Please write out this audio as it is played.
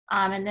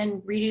And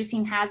then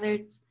reducing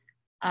hazards,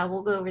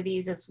 we'll go over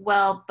these as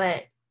well,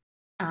 but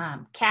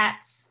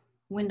cats,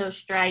 window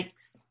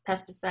strikes,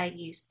 pesticide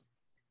use,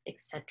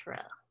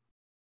 etc.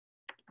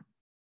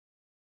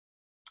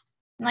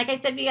 Like I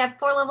said, we have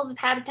 4 levels of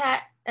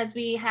habitat as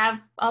we have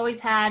always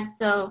had.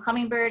 So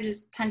hummingbird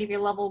is kind of your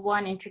level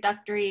 1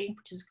 introductory,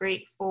 which is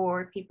great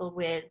for people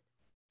with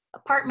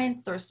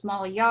apartments or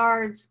small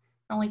yards.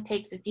 It only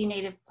takes a few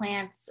native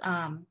plants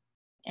and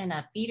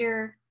a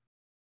feeder.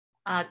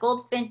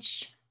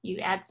 Goldfinch, you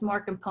add some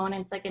more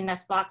components like a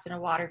nest box and a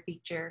water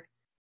feature.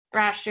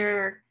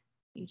 Thrasher,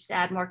 you just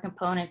add more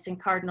components. And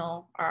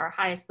cardinal are our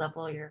highest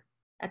level. You're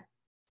at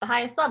the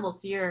highest level,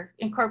 so you're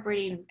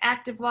incorporating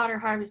active water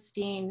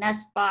harvesting,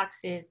 nest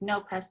boxes,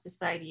 no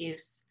pesticide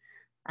use,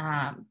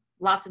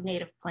 lots of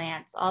native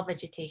plants, all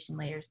vegetation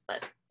layers.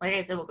 But like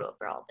I said, we'll go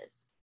over all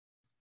this.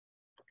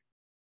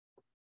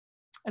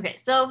 Okay,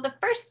 so the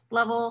first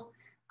level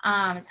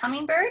is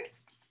hummingbird.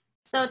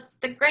 So it's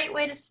the great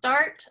way to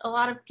start. A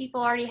lot of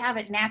people already have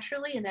it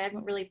naturally and they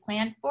haven't really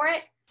planned for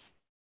it.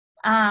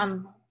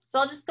 So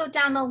I'll just go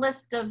down the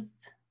list of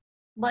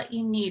what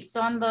you need.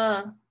 So on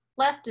the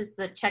left is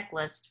the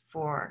checklist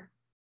for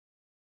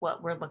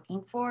what we're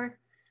looking for.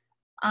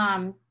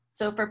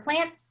 So for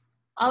plants,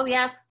 all we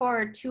ask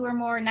for are 2 or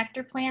more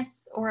nectar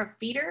plants or a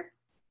feeder.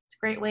 It's a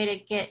great way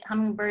to get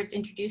hummingbirds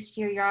introduced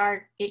to your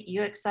yard, get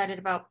you excited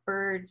about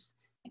birds,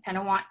 and kind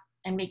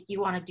of make you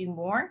want to do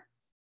more.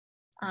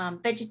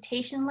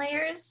 Vegetation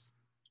layers,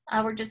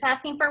 we're just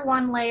asking for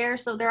 1 layer.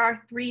 So there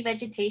are 3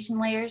 vegetation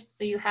layers.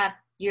 So you have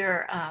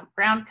your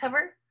ground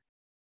cover,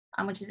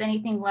 which is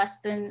anything less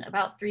than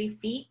about 3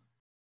 feet.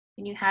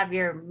 And you have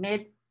your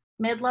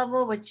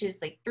mid-level, which is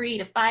like 3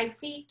 to 5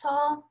 feet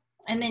tall.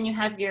 And then you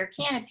have your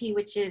canopy,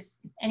 which is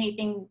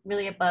anything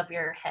really above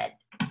your head.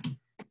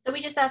 So we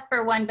just ask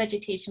for 1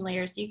 vegetation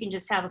layer. So you can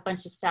just have a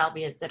bunch of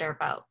salvias that are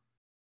about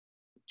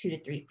 2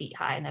 to 3 feet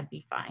high, and that'd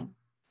be fine.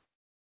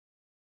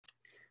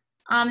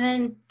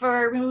 And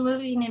for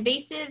removing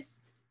invasives,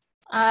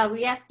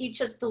 we ask you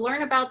just to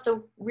learn about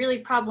the really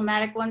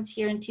problematic ones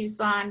here in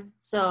Tucson.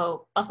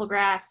 So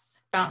bufflegrass,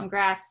 fountain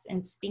grass,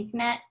 and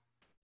stinknet.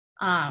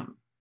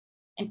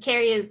 And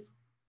Kari is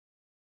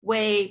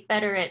way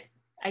better at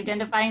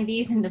identifying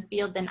these in the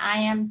field than I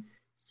am.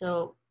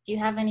 So do you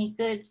have any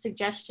good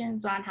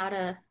suggestions on how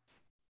to,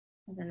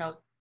 I don't know,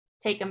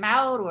 take them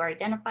out or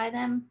identify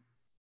them?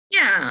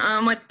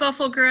 Yeah, with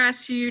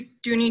bufflegrass, you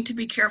do need to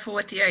be careful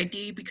with the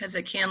ID because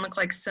it can look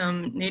like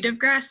some native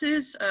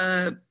grasses.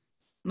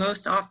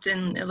 Most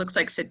often it looks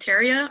like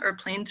Citeria or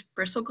plains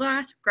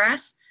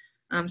bristlegrass.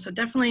 So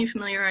definitely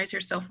familiarize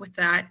yourself with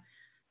that.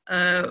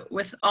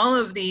 With all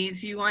of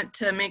these, you want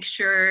to make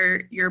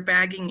sure you're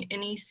bagging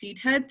any seed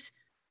heads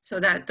so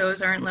that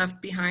those aren't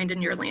left behind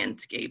in your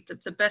landscape.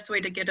 That's the best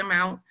way to get them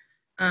out.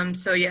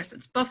 So yes,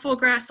 it's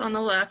bufflegrass on the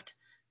left,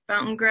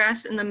 fountain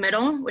grass in the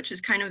middle, which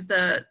is kind of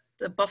the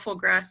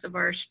bufflegrass of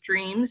our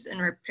streams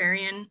and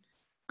riparian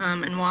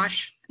and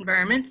wash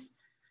environments.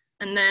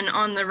 And then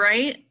on the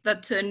right,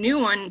 that's a new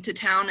one to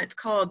town. It's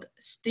called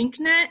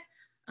stinknet.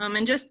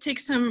 And just take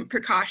some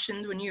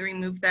precautions when you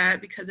remove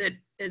that because it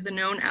is a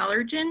known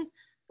allergen,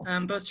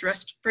 both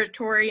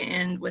respiratory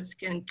and with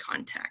skin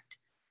contact.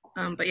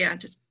 But yeah,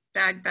 just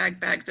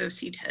bag those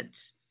seed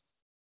heads.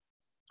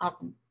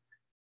 Awesome.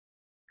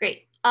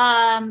 Great.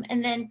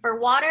 And then for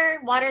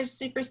water is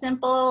super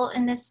simple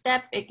in this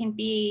step. It can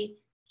be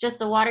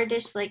just a water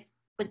dish like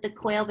with the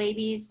quail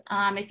babies.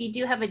 If you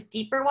do have a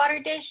deeper water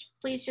dish,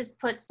 please just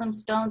put some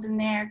stones in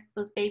there.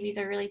 Those babies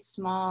are really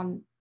small and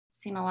I've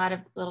seen a lot of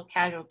little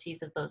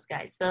casualties of those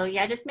guys. So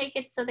yeah, just make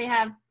it so they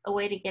have a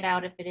way to get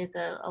out if it is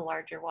a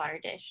larger water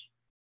dish.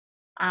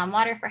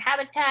 Water for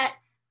habitat,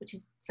 which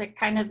is like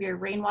kind of your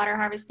rainwater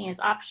harvesting, is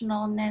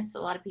optional in this. A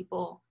lot of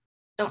people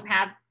don't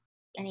have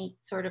any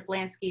sort of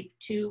landscape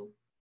to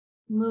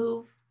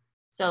move,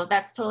 so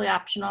that's totally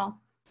optional.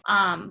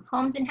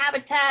 Homes and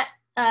habitat,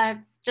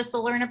 it's just to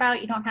learn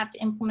about. You don't have to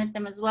implement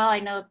them as well. I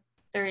know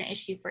they're an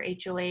issue for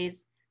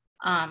HOAs.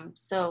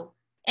 So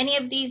any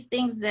of these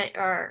things that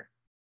are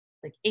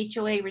like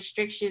HOA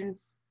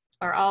restrictions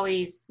are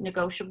always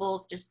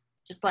negotiables. Just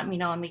let me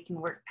know and we can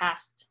work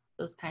past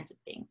those kinds of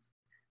things.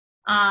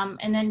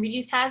 And then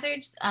reduce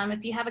hazards.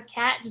 If you have a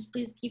cat, just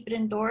please keep it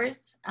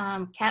indoors.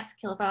 Cats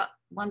kill about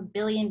 1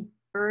 billion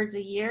birds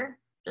a year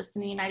just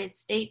in the United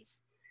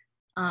States.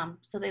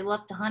 So they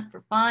love to hunt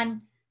for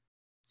fun.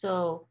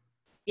 So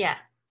yeah,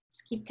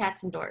 just keep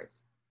cats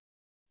indoors.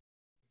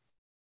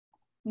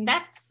 And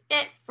that's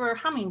it for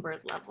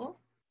hummingbird level.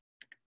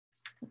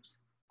 Oops.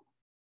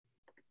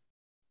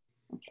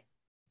 Okay,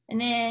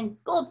 and then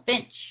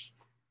goldfinch.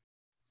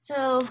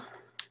 So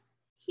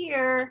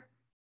here,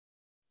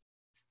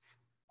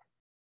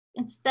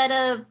 instead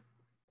of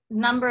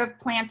number of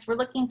plants, we're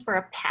looking for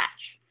a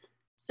patch.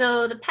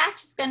 So the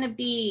patch is going to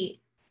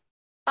be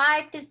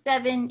 5 to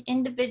 7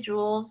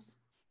 individuals,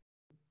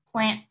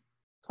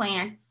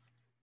 plants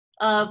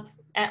of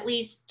at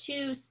least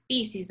 2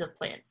 species of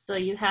plants. So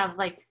you have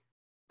like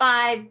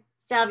 5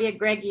 Salvia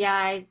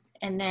gregii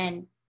and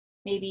then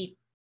maybe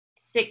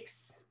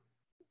 6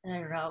 I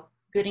don't know,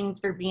 Goodings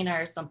verbena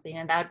or something,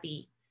 and that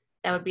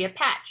would be a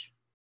patch.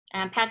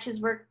 And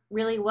patches work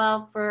really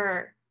well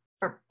for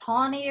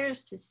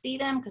pollinators to see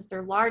them because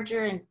they're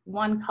larger and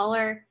one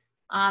color.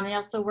 They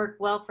also work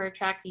well for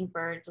attracting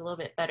birds a little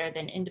bit better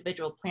than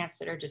individual plants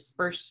that are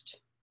dispersed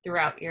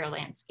throughout your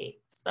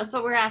landscape. So that's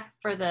what we're asking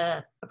for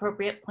the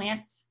appropriate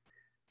plants.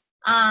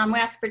 We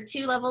ask for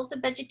 2 levels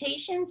of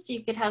vegetation, so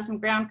you could have some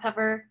ground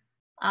cover,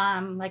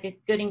 like a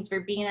Goodings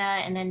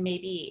verbena, and then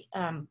maybe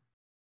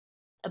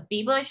a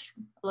bee bush,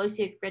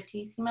 Aloysia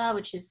gratissima,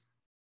 which is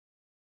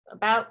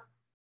about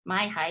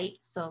my height,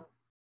 so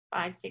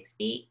 5-6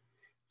 feet.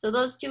 So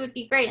those 2 would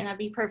be great, and that'd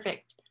be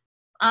perfect.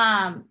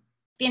 The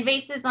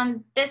invasives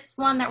on this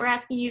one that we're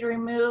asking you to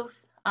remove,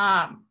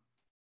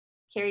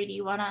 Kari, do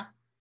you wanna?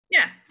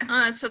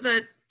 Yeah, so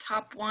the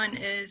top one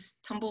is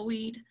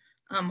tumbleweed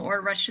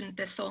or Russian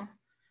thistle.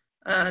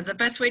 The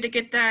best way to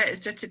get that is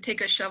just to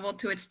take a shovel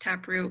to its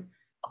taproot.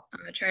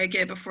 Try to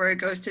get it before it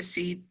goes to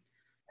seed.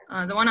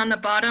 The one on the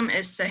bottom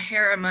is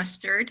Sahara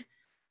mustard.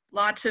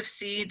 Lots of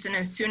seeds, and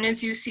as soon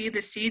as you see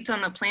the seeds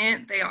on the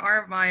plant, they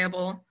are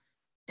viable,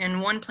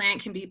 and one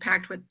plant can be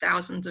packed with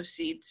thousands of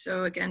seeds.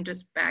 So again,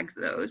 just bag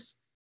those.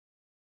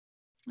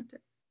 That's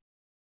it.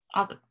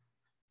 Awesome.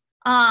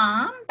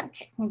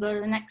 Okay, we'll go to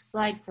the next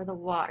slide for the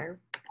water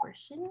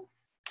portion.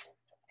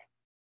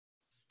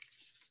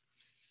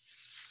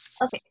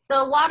 Okay,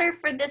 so water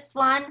for this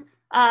one,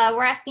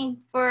 we're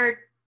asking for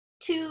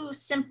 2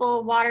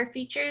 simple water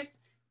features.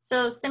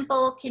 So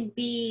simple can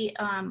be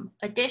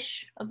a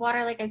dish of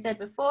water, like I said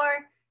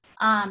before,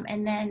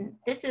 and then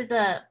this is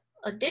a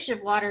dish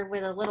of water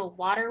with a little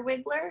water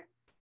wiggler,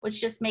 which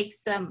just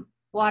makes some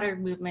water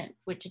movement,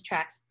 which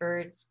attracts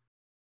birds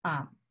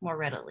more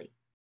readily.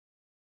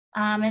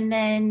 And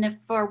then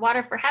for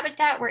water for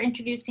habitat, we're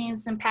introducing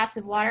some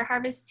passive water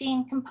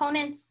harvesting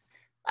components.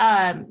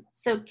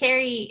 So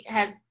Kari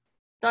has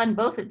done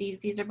both of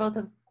these. These are both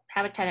of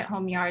Habitat at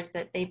Home yards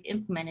that they've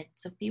implemented.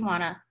 So if you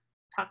want to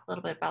talk a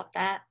little bit about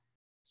that.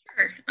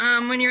 Sure.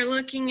 When you're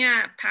looking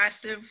at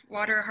passive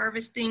water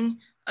harvesting,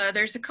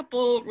 there's a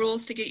couple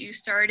rules to get you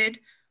started.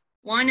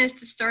 One is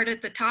to start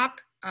at the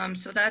top.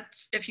 So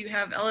that's if you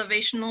have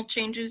elevational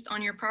changes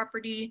on your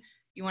property,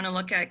 you want to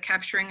look at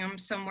capturing them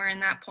somewhere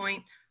in that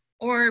point.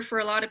 Or for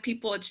a lot of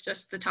people, it's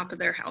just the top of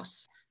their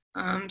house.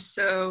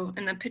 So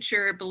in the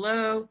picture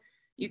below,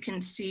 you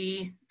can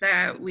see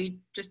that we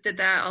just did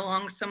that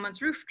along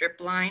someone's roof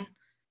drip line.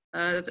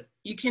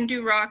 You can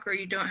do rock or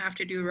you don't have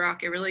to do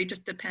rock. It really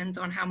just depends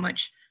on how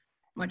much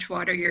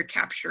water you're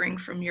capturing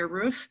from your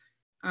roof.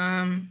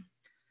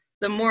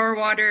 The more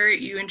water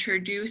you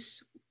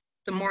introduce,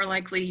 the more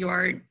likely you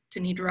are to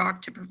need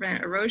rock to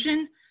prevent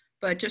erosion,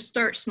 but just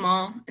start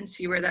small and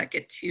see where that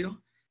gets you.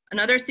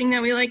 Another thing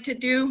that we like to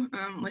do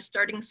with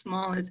starting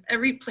small is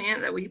every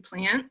plant that we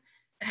plant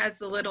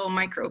has a little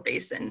micro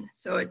basin.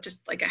 So it's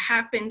just like a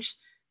 1/2 inch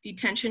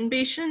detention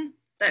basin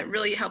that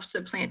really helps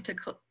the plant to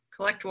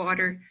collect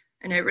water,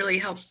 and it really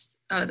helps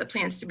the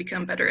plants to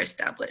become better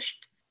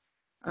established.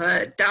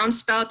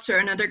 Downspouts are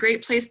another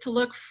great place to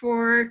look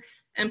for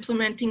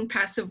implementing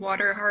passive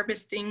water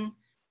harvesting,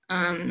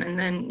 and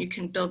then you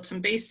can build some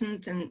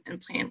basins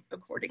and plant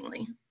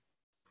accordingly.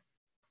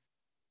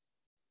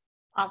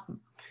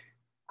 Awesome.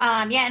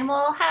 Yeah, and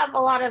we'll have a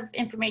lot of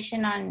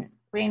information on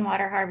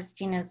rainwater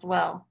harvesting as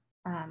well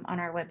on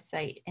our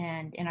website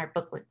and in our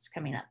booklets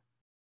coming up.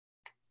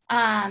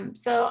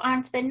 So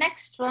on to the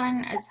next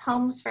one is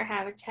homes for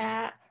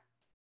habitat.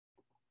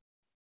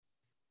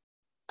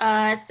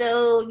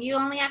 So you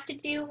only have to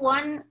do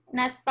 1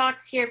 nest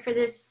box here for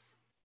this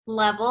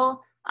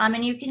level,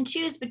 and you can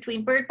choose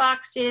between bird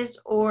boxes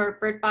or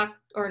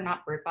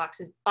not bird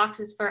boxes,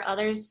 boxes for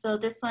others. So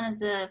this one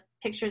is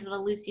pictures of a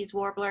Lucy's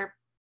warbler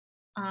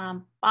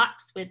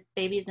box with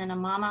babies and a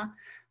mama.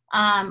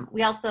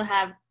 We also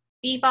have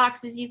bee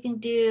boxes you can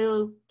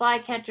do,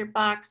 flycatcher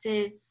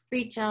boxes,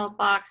 screech owl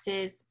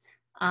boxes,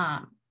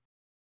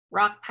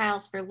 rock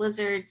piles for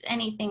lizards,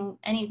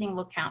 anything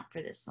will count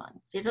for this one.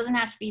 So it doesn't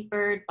have to be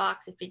bird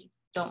box if you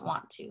don't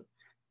want to.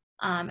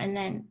 And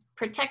then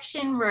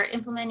protection, we're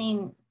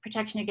implementing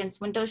protection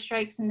against window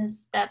strikes in this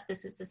step.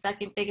 This is the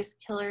 2nd biggest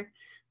killer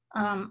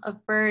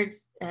of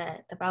birds,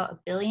 about 1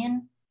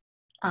 billion.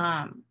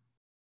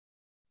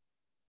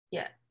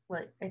 Yeah,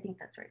 I think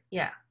that's right,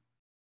 yeah.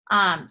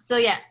 So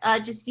yeah,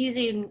 just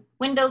using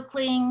window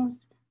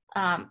clings,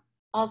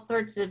 all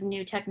sorts of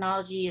new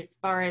technology as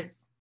far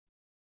as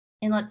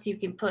inlets you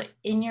can put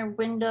in your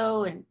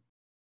window, and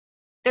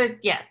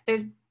there's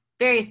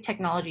various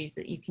technologies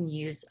that you can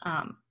use,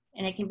 and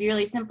it can be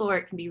really simple or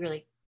it can be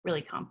really,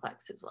 really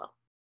complex as well.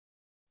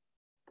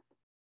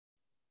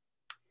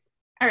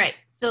 All right,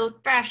 so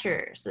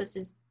thrasher. So this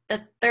is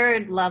the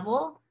 3rd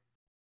level.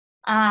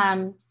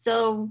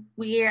 So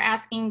we are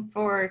asking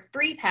for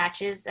 3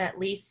 patches at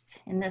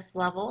least in this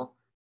level,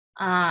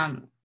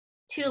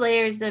 2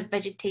 layers of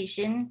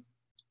vegetation,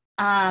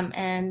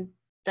 and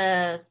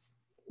the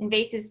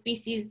invasive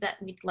species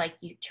that we'd like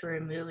you to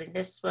remove in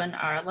this one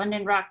are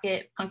London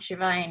rocket, puncture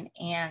vine,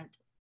 and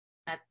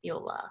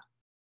Matthiola.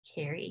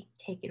 Kari,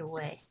 take it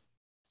away.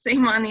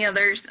 Same on the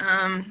others.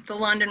 The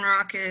London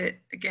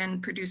rocket,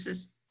 again,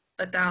 produces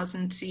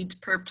 1,000 seeds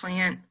per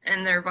plant,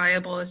 and they're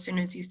viable as soon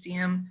as you see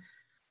them.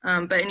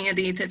 But any of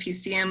these, if you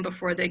see them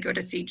before they go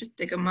to seed, just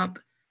dig them up.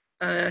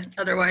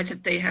 Otherwise,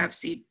 if they have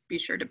seed, be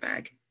sure to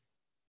bag.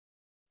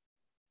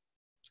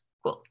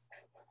 Cool.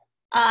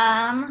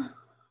 And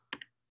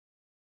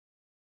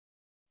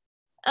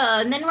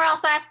then we're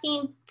also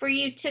asking for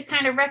you to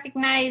kind of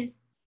recognize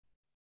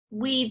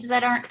weeds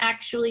that aren't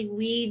actually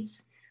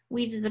weeds.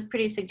 Weeds is a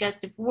pretty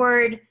suggestive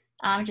word.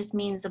 It just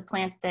means a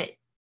plant that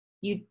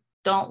you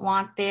don't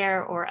want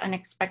there or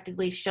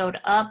unexpectedly showed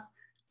up.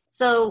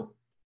 So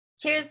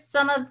here's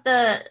some of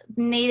the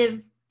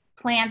native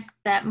plants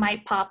that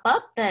might pop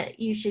up that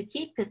you should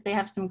keep because they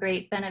have some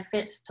great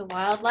benefits to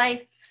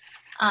wildlife.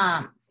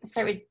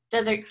 Start with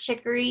desert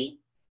chicory,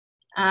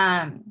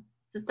 the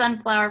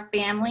sunflower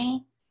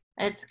family.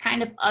 It's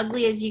kind of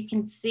ugly, as you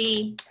can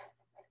see,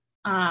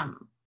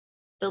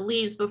 the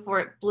leaves before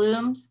it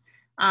blooms.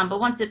 But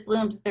once it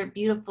blooms, they're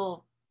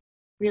beautiful,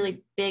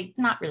 really big,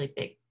 not really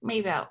big,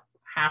 maybe about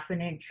 ½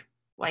 an inch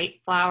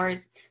white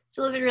flowers.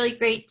 So those are really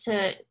great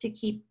to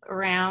keep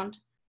around.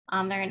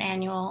 They're an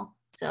annual,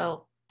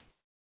 so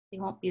they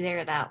won't be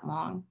there that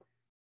long.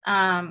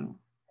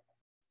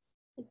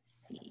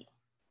 Let's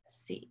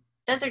see.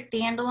 Desert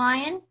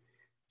dandelion.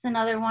 It's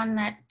another one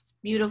that's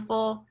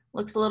beautiful.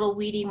 Looks a little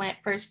weedy when it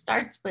first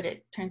starts, but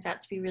it turns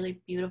out to be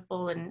really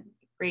beautiful and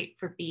great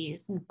for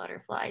bees and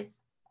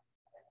butterflies.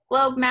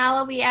 Globe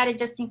mallow we added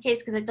just in case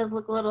because it does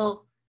look a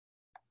little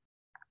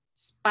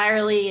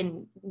spirally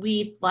and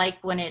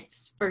weed-like when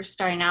it's first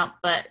starting out,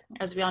 but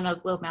as we all know,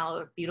 globe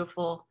mallow are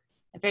beautiful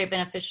and very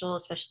beneficial,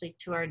 especially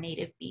to our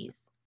native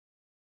bees.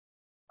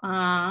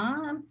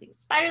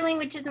 Spiderling,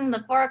 which is in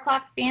the 4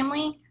 o'clock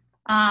family.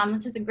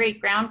 This is a great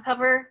ground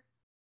cover,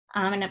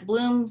 and it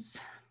blooms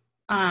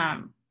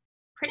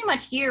pretty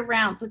much year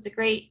round, so it's a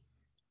great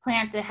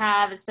plant to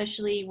have,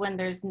 especially when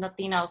there's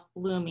nothing else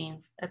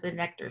blooming as a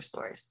nectar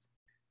source.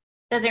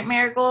 Desert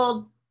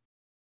marigold,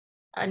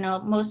 I know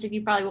most of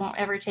you probably won't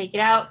ever take it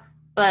out,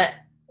 but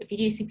if you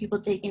do see people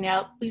taking it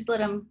out, please let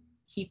them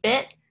keep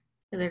it.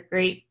 They're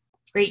great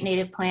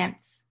native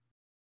plants.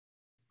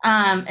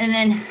 And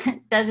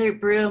then desert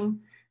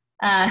broom,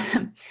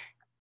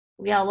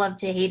 we all love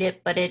to hate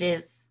it, but it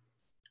is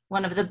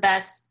one of the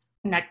best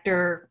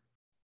nectar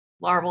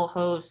larval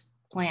host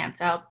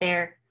plants out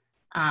there.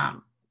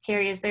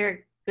 Kari, is there a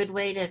good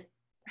way to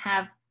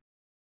have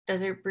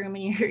desert broom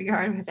in your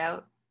yard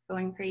without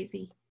going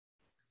crazy?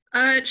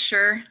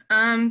 Sure.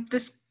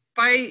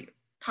 By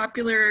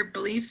popular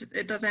beliefs,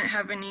 it doesn't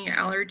have any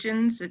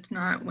allergens. It's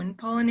not wind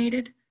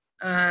pollinated.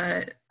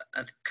 A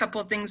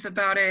couple things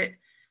about it.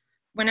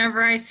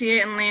 Whenever I see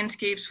it in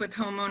landscapes with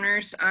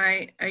homeowners,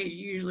 I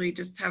usually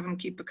just have them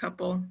keep a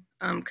couple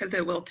because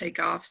it will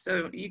take off.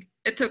 So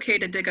it's okay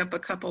to dig up a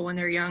couple when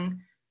they're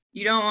young.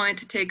 You don't want it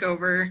to take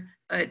over.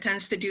 It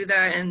tends to do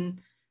that in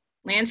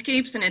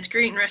landscapes, and it's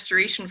great in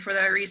restoration for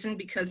that reason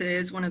because it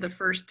is one of the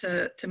first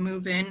to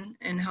move in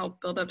and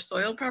help build up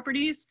soil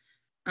properties.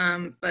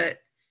 But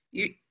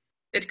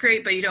it's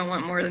great, but you don't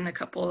want more than a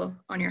couple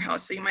on your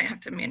house, so you might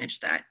have to manage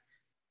that.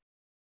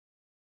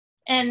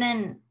 And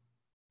then,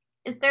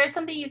 is there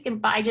something you can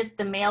buy just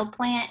the male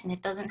plant and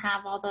it doesn't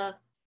have all the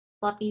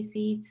fluffy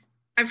seeds?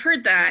 I've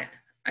heard that.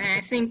 I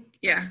think,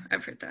 yeah,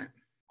 I've heard that.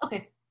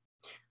 Okay.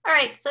 All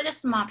right, so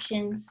just some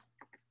options.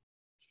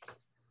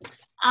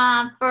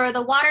 For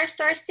the water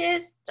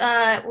sources,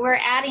 we're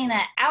adding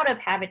an out of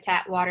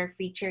habitat water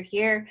feature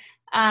here.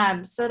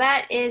 So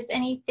that is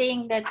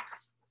anything that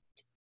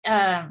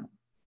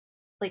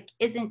like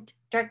isn't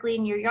directly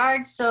in your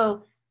yard.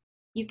 So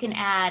you can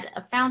add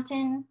a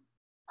fountain.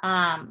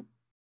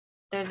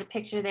 There's a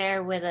picture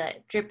there with a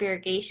drip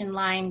irrigation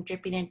line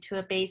dripping into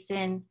a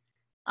basin.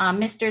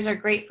 Misters are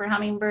great for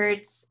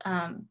hummingbirds.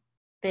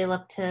 They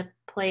love to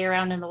play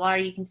around in the water.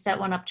 You can set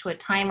one up to a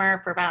timer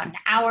for about an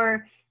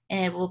hour,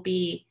 and it will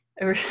be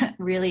a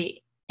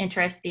really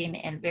interesting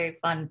and very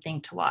fun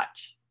thing to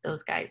watch.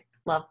 Those guys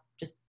love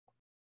just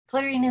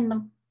fluttering in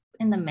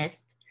the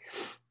mist.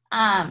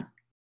 And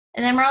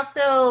then we're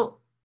also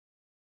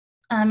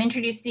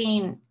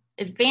introducing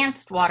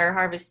advanced water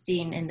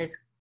harvesting in this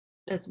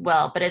as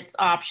well, but it's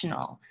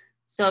optional.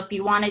 So if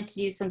you wanted to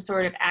do some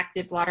sort of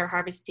active water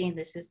harvesting,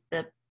 this is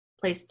the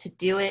place to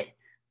do it.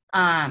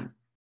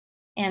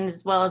 And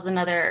as well as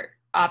another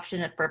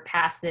option for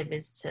passive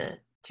is to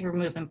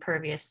remove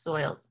impervious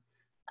soils.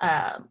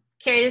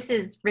 Kari, this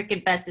is Rick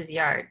and Bess's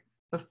yard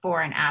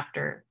before and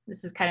after.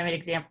 This is kind of an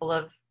example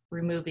of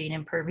removing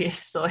impervious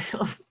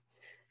soils.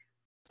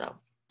 So,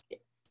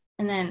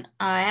 and then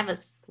I have a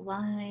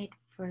slide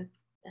for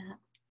that.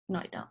 No,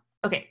 I don't.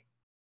 Okay,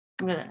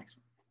 I'll go to the next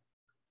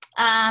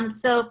one.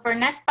 So for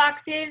nest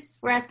boxes,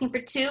 we're asking for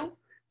 2.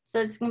 So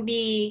it's going to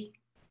be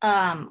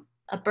a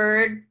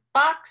bird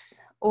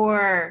box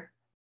or,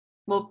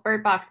 well,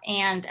 bird box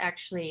and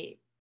actually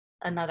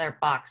another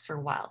box for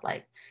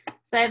wildlife.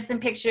 So I have some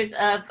pictures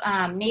of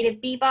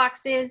native bee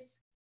boxes,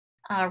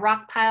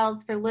 rock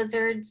piles for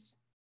lizards.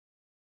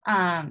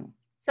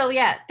 So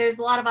yeah, there's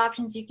a lot of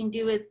options you can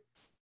do with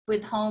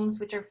with homes,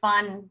 which are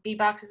fun. Bee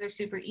boxes are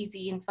super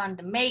easy and fun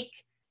to make.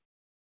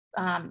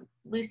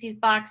 Lucy's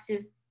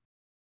boxes,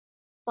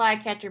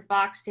 flycatcher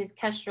boxes,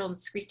 kestrel and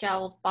screech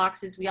owls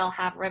boxes, we all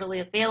have readily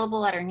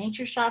available at our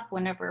nature shop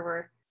whenever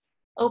we're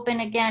open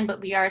again, but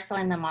we are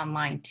selling them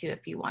online too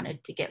if you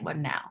wanted to get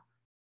one now.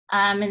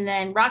 And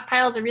then rock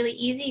piles are really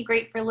easy,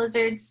 great for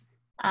lizards,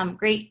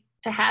 great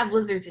to have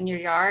lizards in your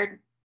yard.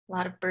 A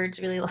lot of birds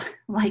really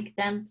like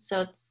them,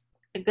 so it's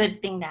a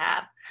good thing to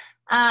have.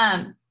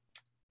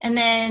 And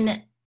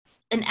then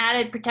an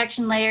added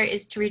protection layer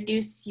is to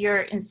reduce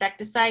your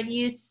insecticide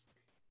use.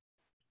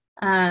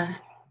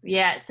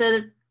 Yeah, so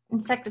the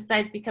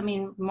insecticide's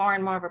becoming more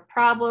and more of a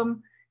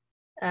problem.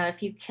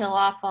 If you kill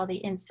off all the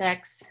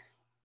insects,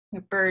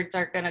 your birds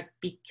are gonna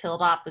be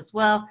killed off as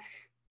well.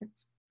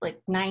 It's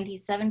like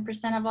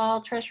 97% of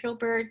all terrestrial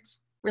birds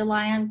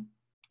rely on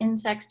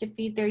insects to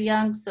feed their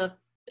young. So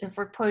if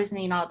we're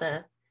poisoning all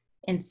the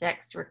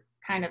insects, we're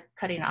kind of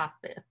cutting off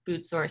the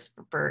food source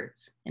for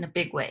birds in a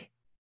big way.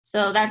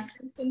 So that's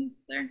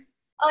there.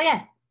 Oh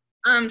yeah.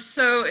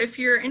 So if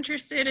you're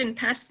interested in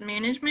pest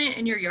management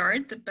in your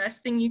yard, the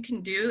best thing you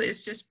can do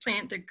is just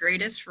plant the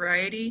greatest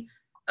variety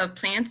of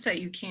plants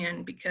that you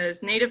can,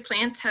 because native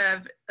plants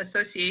have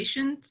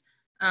associations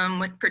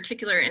with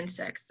particular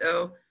insects.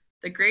 So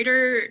the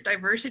greater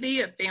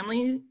diversity of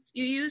families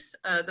you use,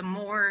 the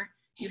more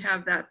you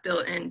have that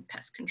built-in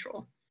pest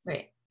control.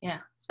 Right, yeah,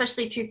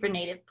 especially true for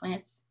native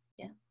plants,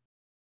 yeah.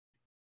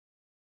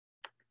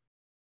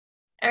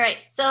 All right,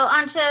 so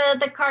onto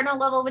the cardinal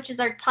level, which is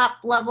our top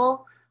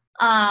level.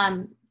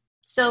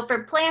 So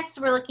for plants,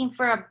 we're looking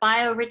for a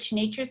bio-rich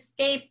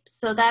naturescape.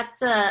 So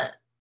that's a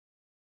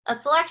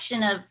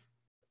selection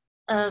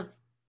of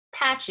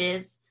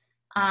patches,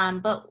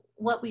 but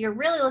what we are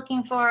really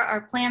looking for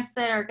are plants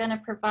that are going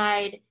to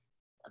provide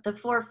the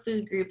 4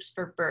 food groups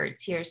for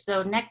birds here.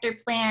 So nectar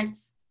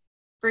plants,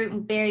 fruit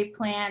and berry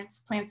plants,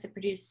 plants that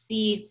produce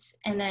seeds,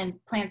 and then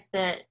plants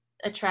that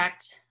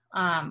attract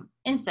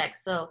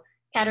insects. So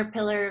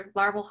caterpillar,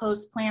 larval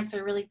host plants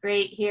are really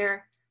great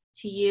here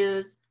to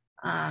use.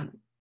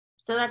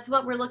 So that's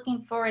what we're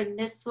looking for in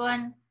this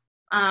one.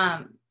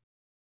 Let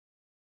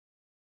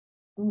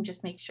me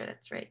just make sure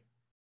that's right.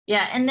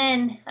 Yeah, and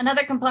then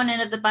another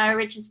component of the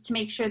BioRich is to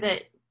make sure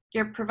that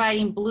you're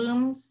providing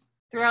blooms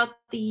throughout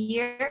the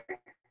year,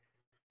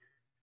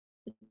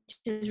 which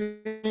is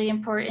really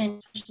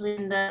important, especially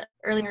in the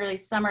early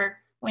summer,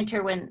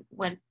 winter, when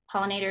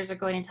pollinators are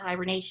going into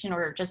hibernation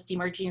or just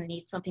emerging and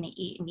need something to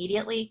eat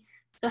immediately.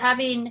 So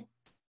having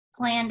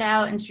planned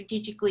out and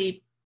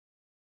strategically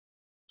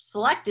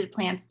selected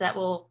plants that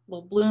will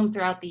bloom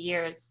throughout the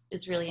year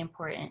is really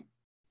important.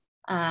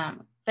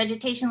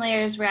 Vegetation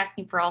layers, we're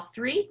asking for all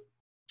 3.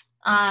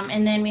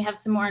 And then we have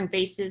some more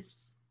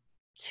invasives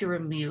to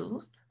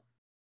remove.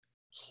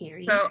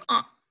 Kari. So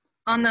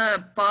on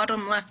the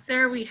bottom left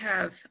there, we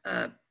have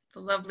the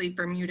lovely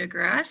Bermuda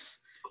grass.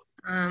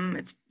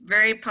 It's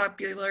very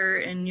popular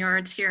in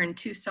yards here in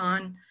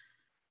Tucson.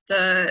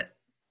 The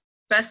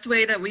best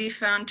way that we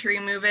found to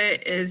remove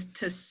it is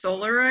to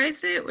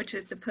solarize it, which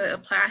is to put a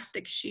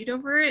plastic sheet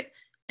over it,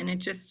 and it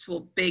just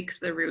will bake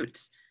the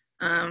roots.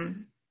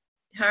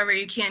 However,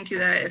 you can't do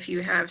that if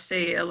you have,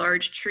 say, a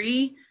large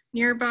tree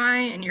nearby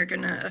and you're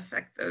gonna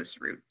affect those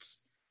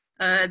roots.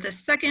 The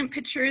second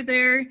picture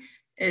there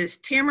is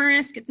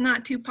tamarisk. It's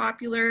not too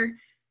popular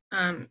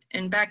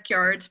in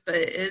backyards, but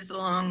it is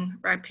along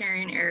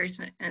riparian areas,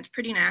 and it's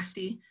pretty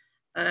nasty.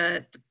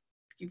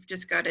 You've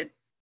just gotta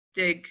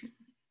dig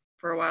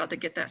for a while to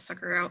get that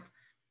sucker out.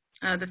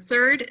 The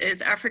third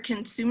is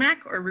African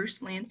sumac, or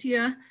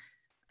Ruslantia.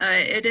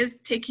 It is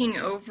taking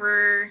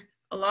over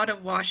a lot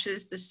of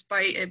washes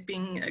despite it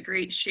being a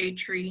great shade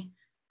tree.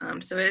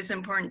 So it is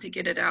important to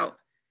get it out.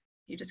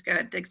 You just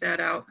gotta dig that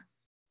out.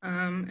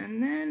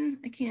 And then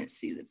I can't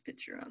see the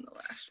picture on the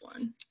last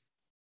one.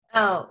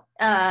 Oh,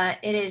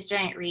 it is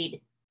giant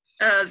reed.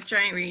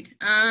 Giant reed.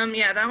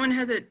 Yeah, that one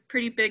has a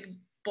pretty big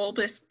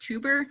bulbous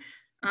tuber.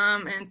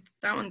 And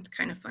that one's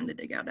kind of fun to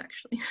dig out,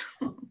 actually.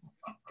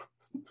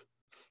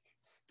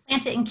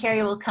 Plant it and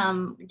Kari will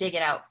come dig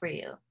it out for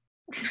you.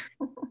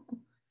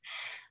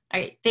 All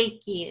right,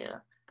 thank you.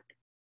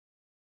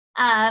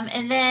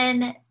 And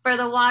then for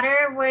the water,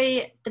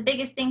 the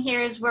biggest thing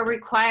here is we're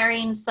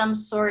requiring some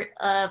sort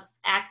of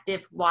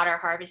active water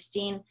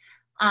harvesting,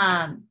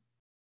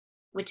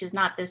 which is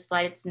not this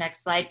slide, it's the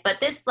next slide. But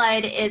this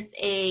slide is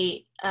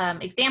a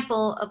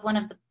example of one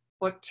of the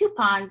 2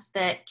 ponds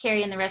that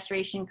Kari and the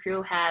restoration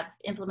crew have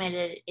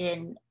implemented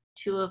in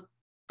 2 of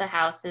the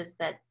houses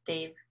that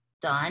they've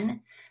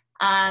done.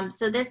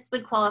 So this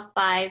would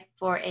qualify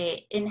for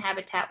a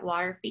in-habitat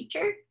water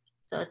feature.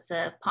 So it's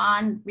a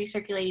pond,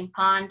 recirculating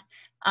pond.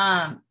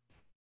 I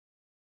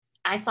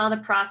saw the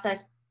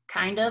process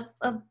kind of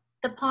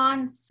the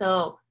ponds,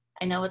 so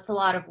I know it's a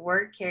lot of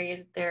work. Kari,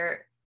 is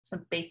there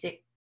some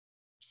basic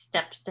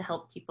steps to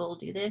help people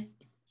do this?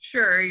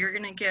 Sure, you're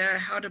gonna get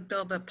how to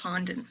build a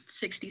pond in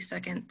 60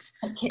 seconds.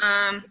 Okay.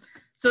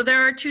 So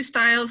there are 2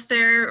 styles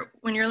there.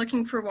 When you're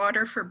looking for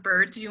water for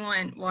birds, you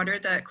want water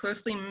that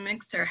closely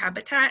mimics their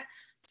habitat.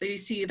 So you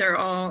see they're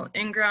all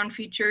in-ground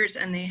features,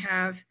 and they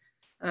have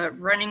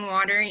running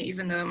water,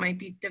 even though it might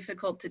be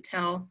difficult to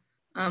tell.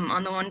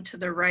 On the one to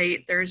the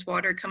right, there's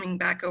water coming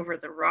back over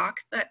the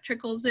rock that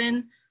trickles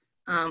in,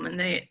 and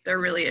they're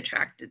really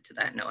attracted to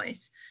that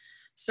noise.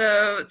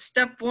 So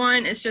step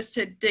one is just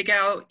to dig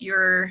out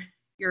your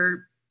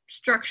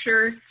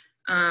structure,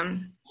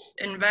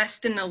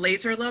 invest in a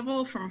laser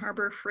level from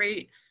Harbor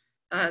Freight.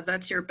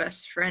 That's your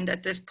best friend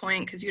at this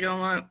point, because you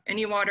don't want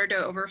any water to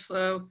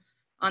overflow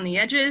on the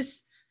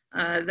edges.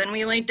 Then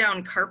we laid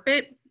down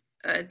carpet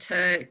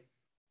to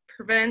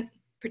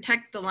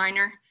protect the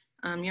liner.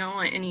 You don't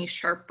want any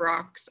sharp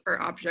rocks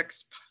or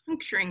objects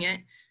puncturing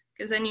it,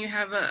 because then you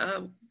have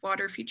a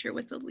water feature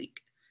with a leak.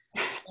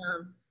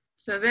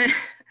 So then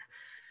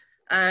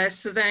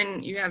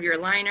you have your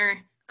liner.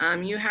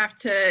 You have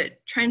to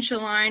trench a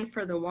line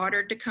for the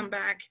water to come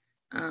back.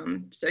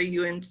 So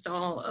you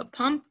install a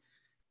pump,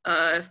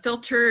 a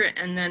filter,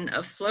 and then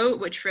a float,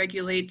 which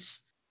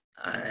regulates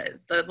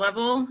the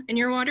level in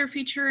your water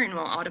feature and will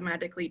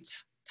automatically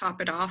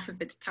top it off if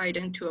it's tied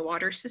into a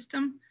water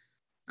system.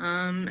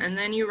 And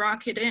then you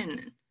rock it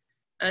in.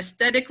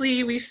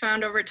 Aesthetically, we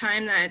found over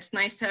time that it's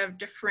nice to have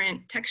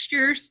different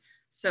textures.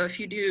 So if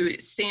you do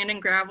sand and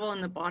gravel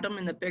in the bottom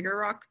and the bigger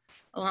rock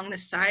along the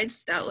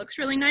sides, that looks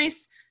really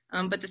nice.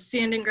 But the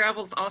sand and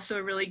gravel is also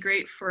really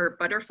great for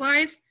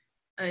butterflies.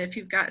 If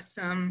you've got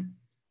some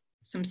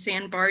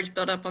sandbars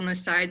built up on the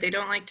side, they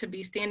don't like to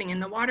be standing in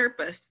the water,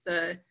 but if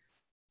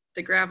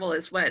the gravel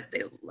is wet,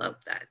 they love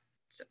that.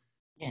 So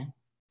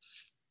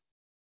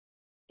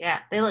yeah,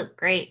 they look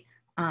great.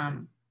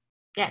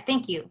 Yeah,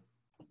 thank you.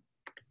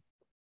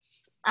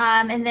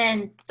 And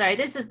then, sorry,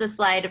 this is the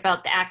slide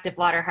about the active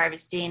water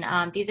harvesting.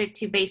 These are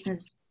two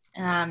basins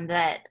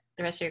that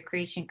the Rest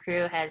Recreation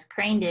crew has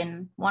craned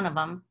in, one of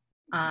them,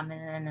 and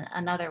then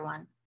another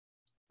one.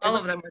 All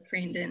of them are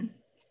craned in.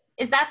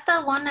 Is that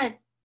the one that,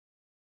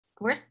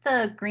 where's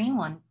the green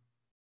one?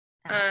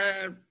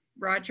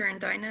 Roger and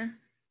Dinah.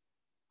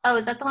 Oh,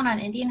 is that the one on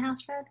Indian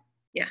House Road?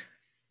 Yeah.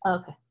 Oh,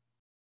 okay.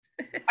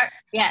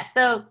 Yeah,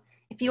 so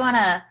if you want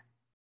to,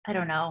 I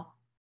don't know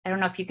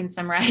if you can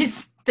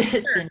summarize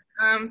this.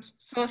 Sure.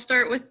 So I'll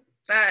start with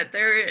that.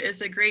 There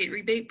is a great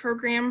rebate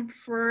program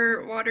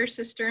for water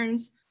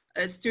cisterns.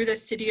 It's through the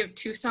city of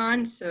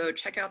Tucson, so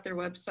check out their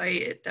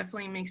website. It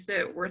definitely makes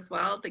it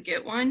worthwhile to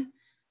get one.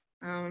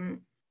 And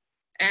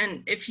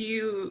if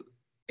you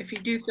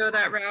do go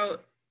that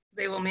route,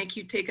 they will make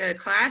you take a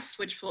class,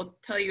 which will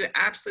tell you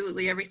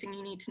absolutely everything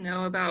you need to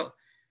know about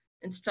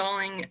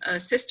installing a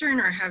cistern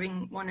or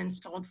having one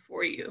installed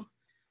for you.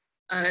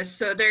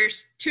 So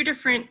there's two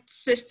different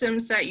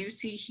systems that you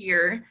see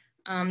here.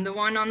 The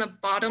one on the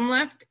bottom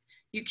left,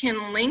 you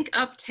can link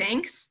up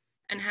tanks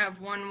and have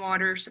one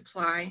water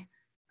supply.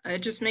 It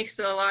just makes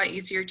it a lot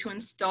easier to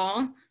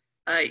install.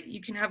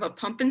 You can have a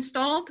pump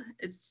installed.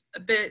 It's a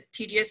bit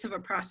tedious of a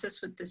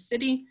process with the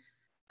city,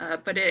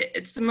 but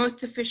it's the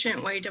most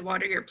efficient way to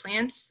water your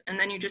plants, and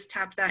then you just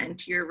tap that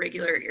into your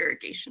regular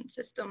irrigation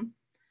system.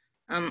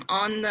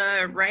 On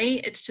the right,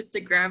 it's just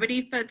a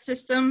gravity-fed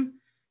system,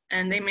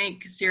 and they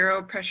make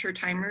 0 pressure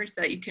timers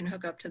that you can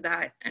hook up to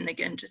that, and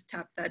again, just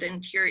tap that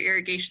into your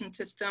irrigation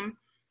system.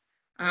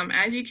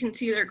 As you can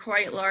see, they're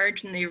quite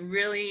large, and they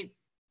really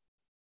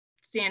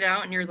stand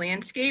out in your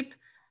landscape.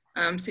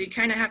 So you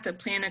kind of have to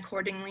plan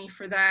accordingly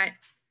for that.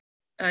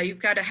 You've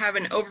got to have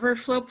an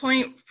overflow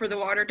point for the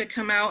water to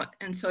come out,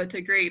 and so it's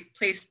a great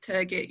place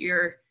to get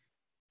your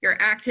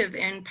active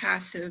and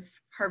passive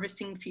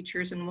harvesting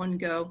features in one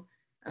go,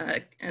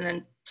 and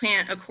then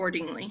plant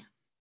accordingly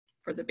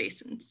for the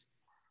basins.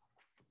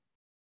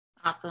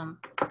 Awesome.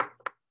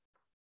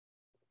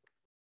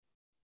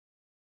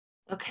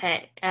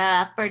 Okay,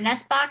 for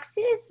nest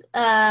boxes,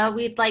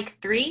 we'd like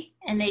 3,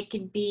 and they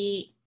could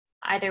be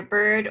either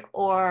bird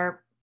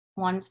or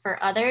ones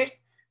for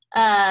others.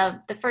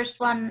 The first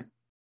one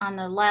on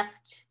the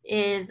left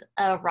is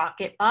a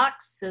rocket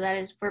box, so that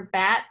is for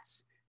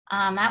bats.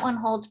 That one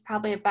holds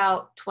probably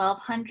about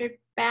 1,200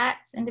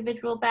 bats,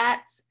 individual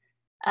bats.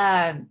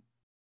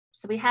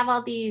 So we have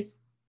all these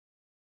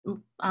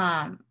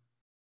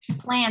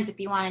plans if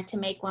you wanted to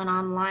make one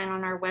online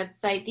on our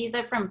website. These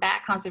are from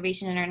Bat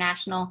Conservation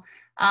International.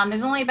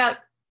 There's only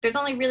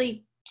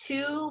really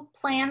 2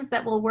 plans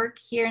that will work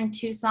here in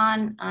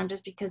Tucson,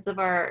 just because of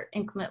our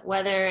inclement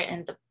weather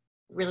and the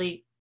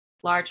really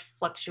large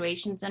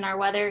fluctuations in our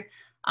weather.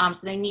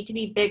 So they need to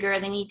be bigger.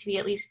 They need to be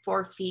at least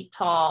 4 feet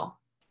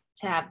tall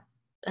to have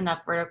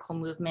enough vertical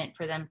movement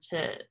for them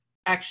to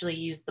actually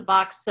use the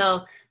box.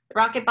 So the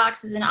rocket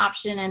box is an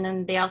option, and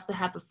then they also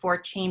have a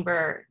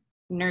 4-chamber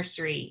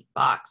nursery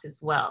box as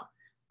well.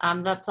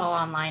 That's all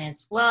online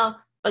as well,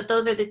 but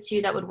those are the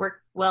 2 that would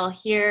work well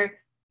here.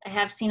 I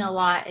have seen a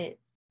lot at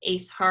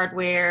Ace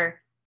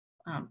Hardware,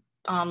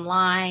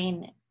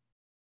 online,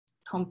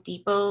 Home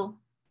Depot,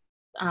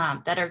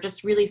 that are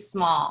just really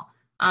small.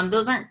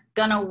 Those aren't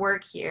gonna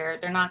work here.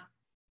 They're not,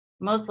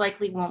 most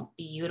likely won't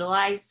be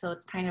utilized, so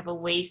it's kind of a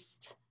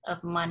waste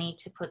of money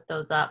to put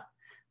those up.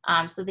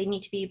 So they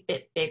need to be a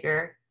bit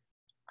bigger.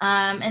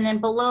 And then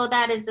below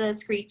that is a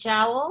screech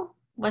owl,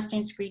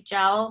 western screech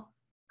owl.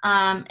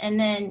 And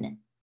then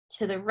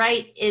to the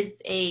right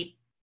is a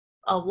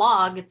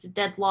log. It's a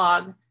dead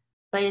log,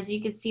 but as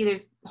you can see,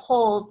 there's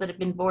holes that have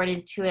been bored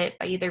into it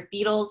by either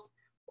beetles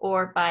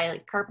or by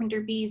like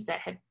carpenter bees that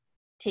have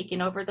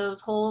taken over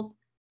those holes.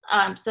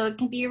 So it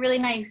can be a really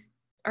nice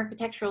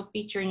architectural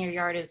feature in your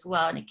yard as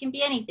well. And it can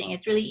be anything.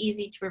 It's really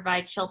easy to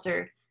provide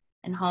shelter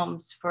and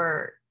homes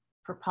for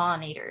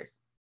pollinators.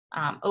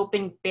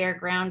 Open bare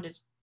ground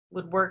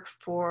would work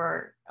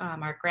for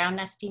our ground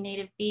nesting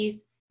native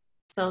bees.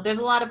 So there's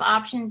a lot of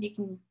options. You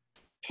can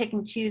pick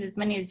and choose as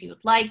many as you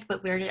would like,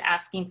 but we're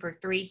asking for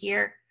 3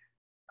 here.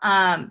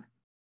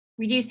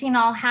 Reducing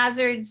all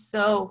hazards,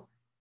 so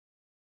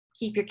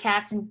keep your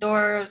cats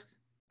indoors,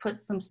 put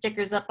some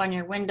stickers up on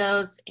your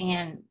windows,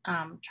 and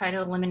try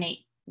to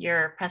eliminate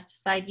your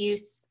pesticide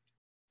use.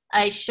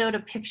 I showed a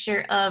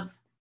picture of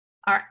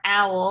our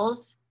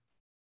owls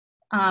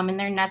in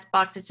their nest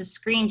box. It's a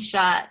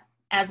screenshot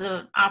as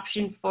an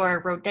option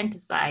for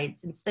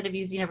rodenticides. Instead of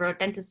using a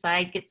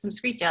rodenticide, get some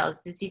screech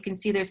owls. As you can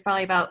see, there's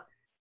probably about,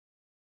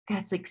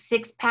 it's like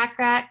 6 pack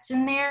rats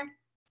in there.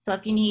 So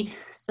if you need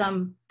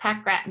some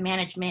pack rat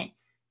management,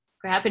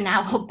 grab an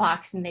owl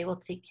box and they will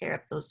take care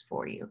of those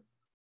for you.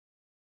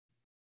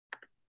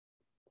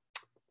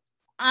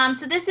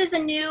 So this is a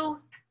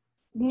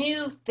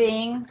new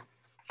thing.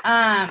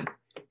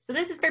 So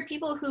this is for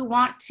people who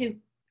want to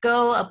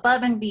go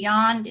above and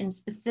beyond in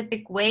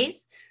specific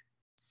ways.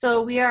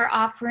 So we are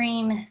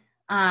offering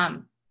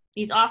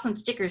these awesome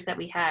stickers that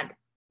we had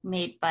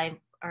made by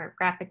our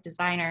graphic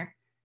designer.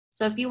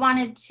 So if you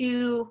wanted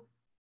to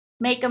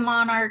make a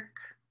monarch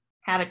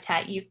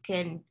habitat,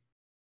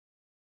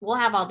 we'll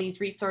have all these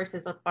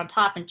resources up on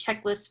top and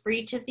checklists for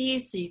each of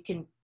these. So you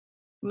can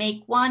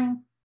make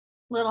one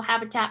little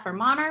habitat for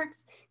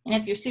monarchs. And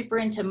if you're super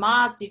into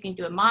moths, you can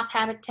do a moth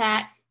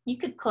habitat. You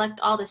could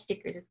collect all the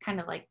stickers. It's kind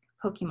of like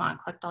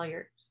Pokemon, collect all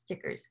your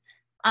stickers.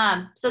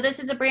 So this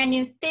is a brand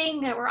new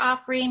thing that we're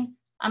offering.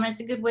 It's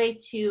a good way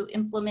to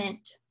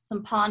implement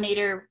some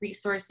pollinator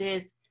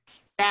resources,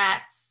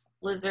 bats,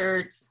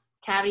 lizards,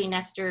 cavity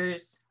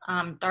nesters,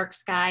 dark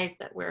skies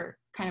that we're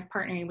kind of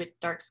partnering with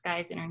Dark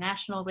Skies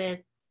International with.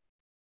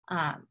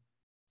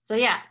 So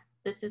yeah,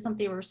 this is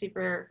something we're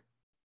super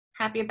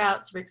happy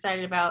about, super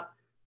excited about.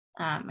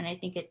 And I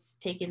think it's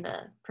taken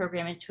the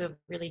program into a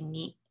really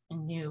neat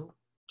and new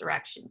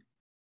direction.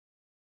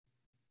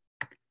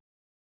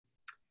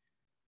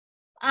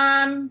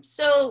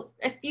 So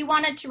if you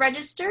wanted to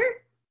register,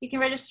 you can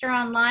register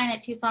online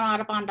at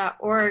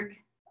TucsonAudubon.org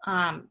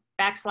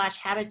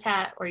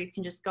 /habitat, or you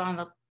can just go on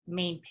the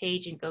main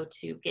page and go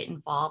to get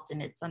involved,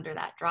 and it's under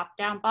that drop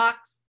down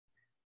box.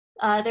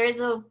 There is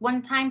a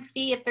one-time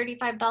fee of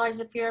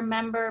 $35 if you're a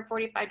member,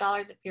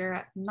 $45 if you're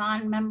a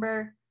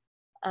non-member.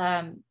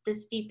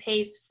 This fee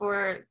pays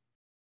for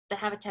the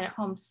Habitat at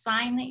Home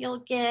sign that you'll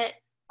get,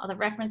 all the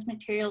reference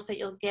materials that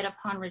you'll get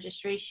upon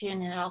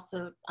registration, and it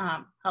also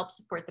helps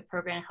support the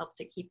program, it helps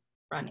it keep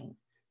running.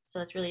 So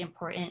that's really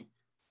important.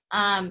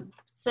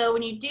 So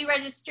when you do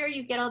register,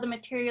 you get all the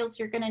materials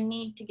you're gonna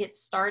need to get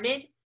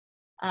started.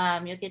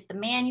 You'll get the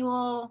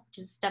manual, which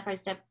is a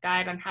step-by-step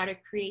guide on how to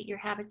create your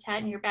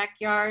habitat in your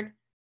backyard,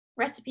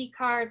 recipe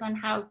cards on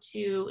how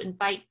to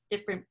invite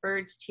different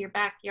birds to your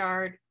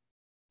backyard,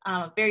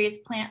 various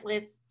plant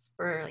lists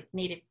for like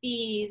native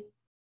bees,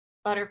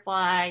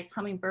 butterflies,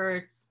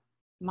 hummingbirds,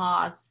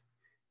 moths,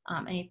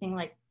 anything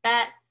like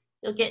that.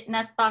 You'll get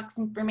nest box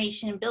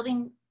information,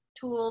 building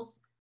tools,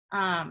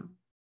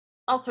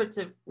 all sorts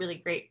of really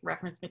great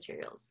reference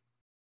materials.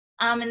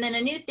 And then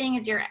a new thing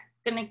is you're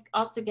going to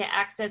also get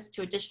access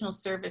to additional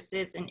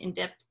services and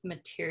in-depth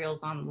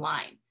materials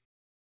online.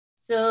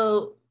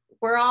 So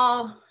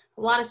a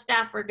lot of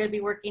staff are going to be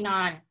working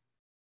on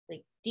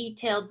like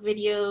detailed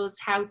videos,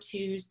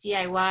 how-tos,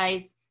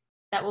 DIYs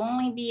that will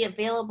only be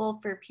available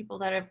for people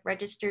that have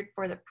registered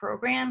for the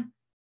program.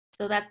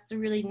 So that's a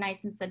really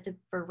nice incentive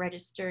for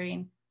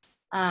registering.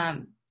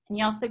 And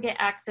you also get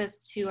access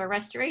to our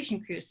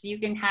restoration crew. So you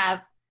can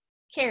have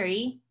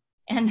Kari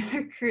and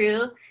her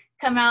crew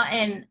come out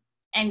and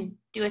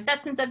do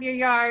assessments of your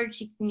yard.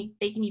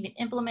 They can even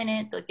implement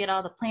it. They'll get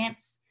all the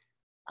plants.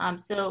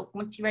 So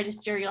once you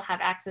register, you'll have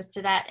access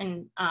to that.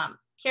 And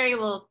Kari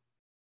will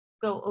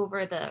go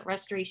over the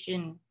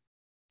restoration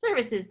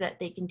services that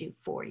they can do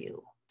for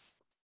you.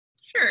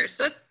 Sure,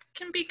 so it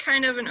can be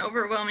kind of an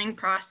overwhelming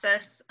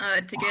process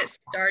to get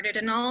started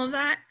and all of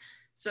that.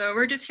 So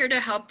we're just here to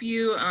help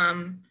you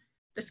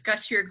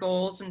discuss your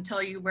goals and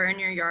tell you where in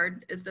your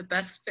yard is the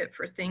best fit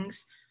for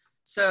things.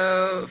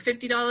 So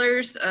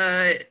 $50,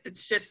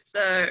 it's just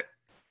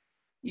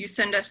you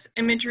send us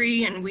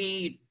imagery and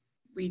we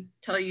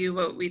tell you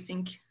what we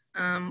think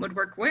would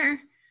work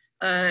where.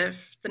 The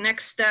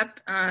next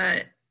step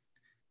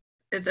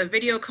is a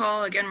video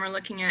call. Again, we're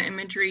looking at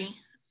imagery,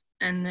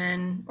 and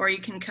then, or you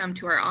can come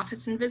to our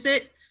office and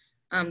visit.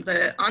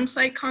 The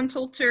on-site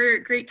consults are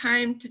a great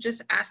time to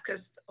just ask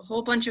us a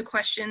whole bunch of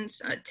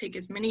questions, take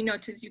as many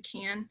notes as you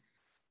can.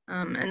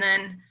 And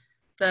then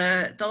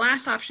the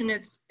last option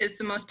is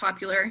the most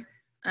popular,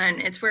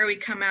 and it's where we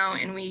come out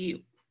and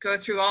we go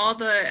through all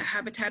the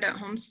Habitat at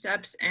Home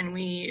steps, and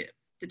we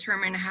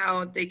determine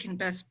how they can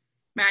best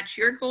match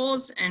your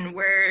goals and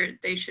where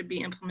they should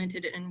be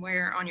implemented and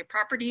where on your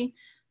property.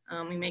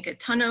 We make a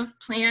ton of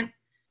plant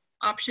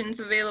options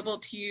available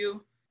to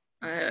you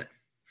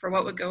for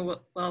what would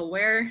go well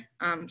where.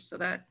 So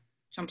that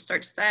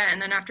jumpstarts that.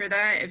 And then after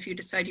that, if you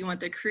decide you want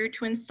the crew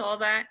to install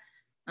that,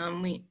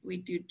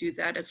 we do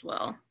that as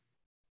well.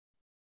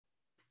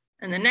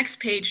 And the next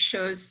page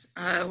shows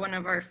one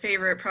of our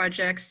favorite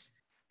projects,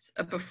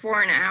 a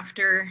before and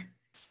after.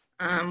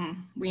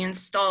 We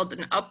installed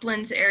an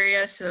uplands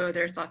area, so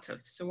there's lots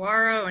of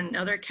saguaro and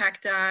other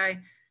cacti,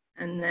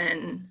 and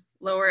then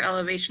lower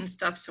elevation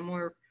stuff, some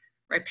more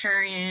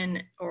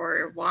riparian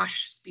or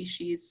wash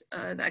species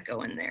that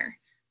go in there.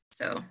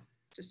 So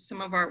just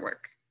some of our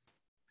work.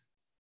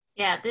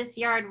 Yeah, this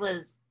yard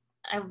was,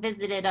 I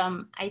visited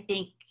them, I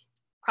think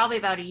probably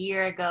about a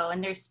year ago,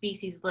 and their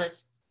species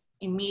list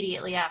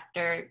immediately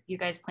after you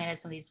guys planted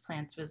some of these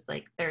plants was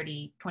like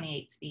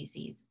 28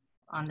 species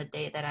on the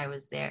day that I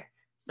was there.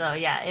 So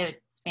yeah,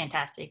 it's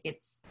fantastic.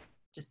 It's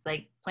just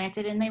like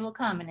planted and they will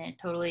come, and it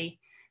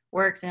totally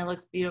works and it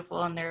looks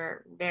beautiful and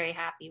they're very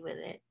happy with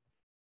it.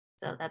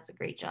 So that's a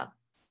great job.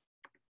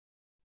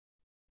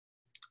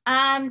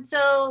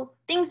 So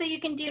things that you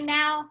can do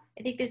now,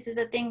 I think this is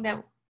a thing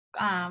that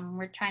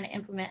we're trying to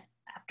implement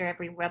after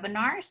every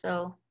webinar.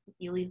 So if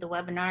you leave the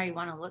webinar, you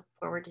want to look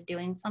forward to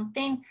doing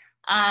something.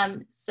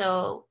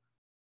 So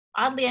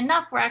oddly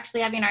enough, we're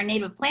actually having our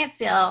native plant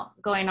sale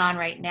going on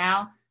right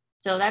now.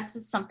 So that's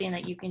just something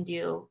that you can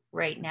do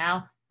right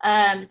now.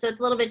 So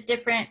it's a little bit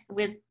different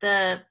with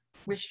the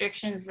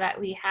restrictions that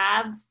we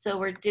have. So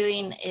we're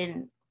doing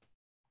in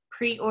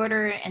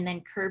pre-order and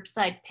then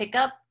curbside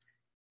pickup.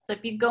 So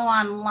if you go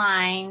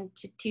online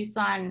to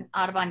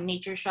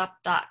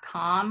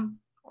TucsonAudubonNatureShop.com,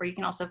 or you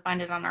can also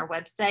find it on our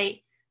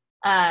website,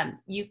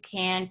 you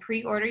can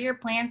pre-order your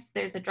plants.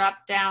 There's a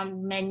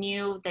drop-down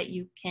menu that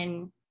you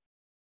can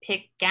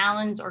pick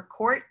gallons or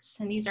quarts,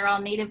 and these are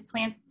all native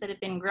plants that have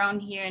been grown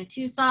here in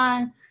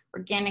Tucson,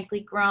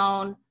 organically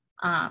grown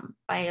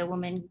by a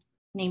woman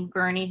named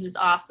Bernie, who's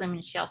awesome,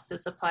 and she also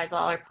supplies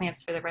all our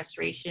plants for the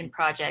restoration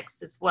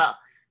projects as well.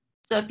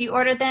 So if you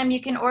order them,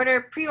 you can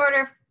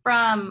pre-order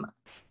from,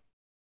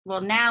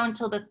 well, now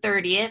until the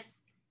 30th,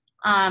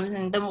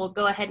 and then we'll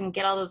go ahead and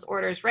get all those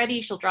orders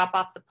ready. She'll drop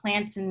off the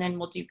plants, and then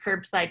we'll do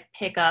curbside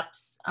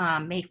pickups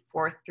May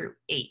 4th through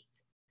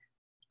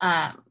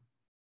 8th.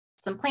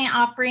 Some plant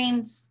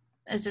offerings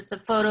is just a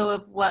photo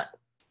of what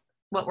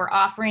we're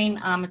offering.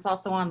 It's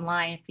also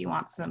online if you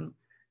want something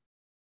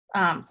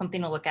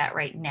to look at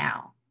right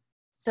now.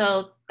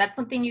 So that's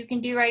something you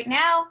can do right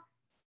now.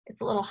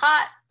 It's a little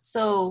hot,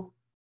 so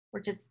we're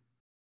just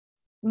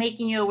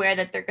making you aware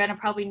that they're gonna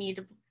probably need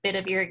a bit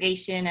of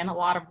irrigation and a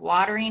lot of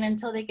watering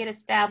until they get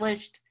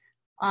established,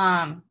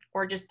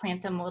 or just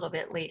plant them a little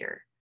bit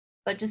later.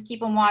 But just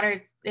keep them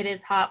watered. It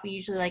is hot. We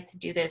usually like to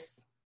do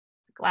this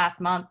last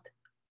month,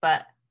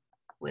 but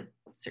with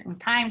certain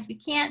times we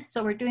can't,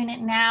 so we're doing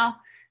it now.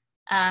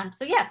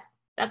 So yeah,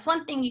 that's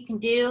one thing you can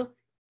do.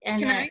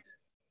 And yeah.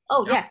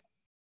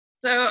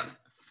 So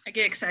I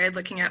get excited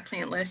looking at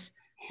plant lists.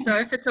 So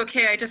if it's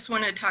okay, I just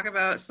want to talk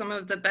about some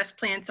of the best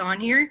plants on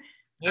here,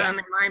 in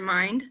my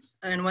mind,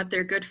 and what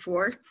they're good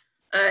for.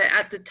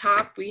 At the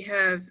top, we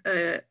have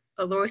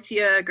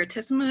Aloysia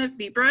gratissima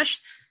V-brush.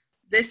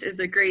 This is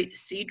a great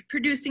seed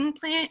producing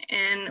plant,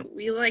 and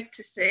we like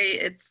to say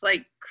it's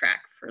like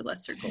crack for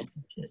lesser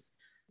goldfinches.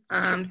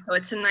 So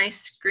it's a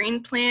nice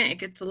green plant. It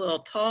gets a little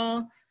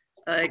tall,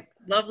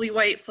 lovely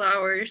white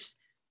flowers.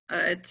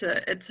 It's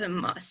a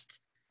must.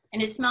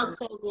 And it smells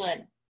so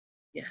good.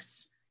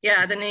 Yes.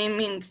 Yeah, the name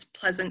means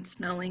pleasant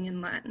smelling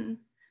in Latin.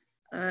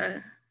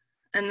 And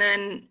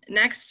then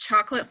next,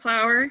 chocolate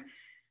flower,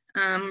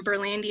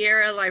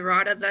 Berlandiera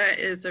lyrata. That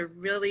is a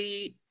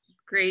really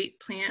great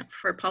plant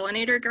for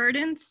pollinator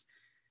gardens.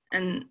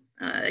 And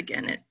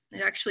again, it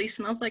actually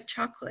smells like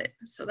chocolate,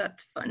 so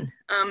that's fun.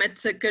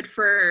 It's good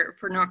for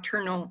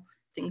nocturnal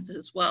things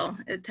as well.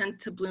 It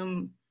tends to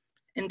bloom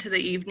into the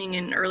evening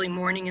and early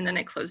morning, and then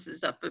it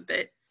closes up a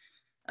bit.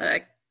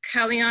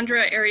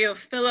 Calliandra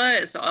areophila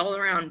is all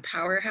around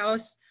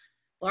powerhouse.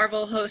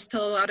 Larval host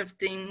to a lot of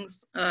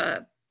things.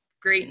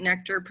 Great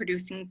nectar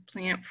producing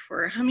plant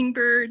for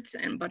hummingbirds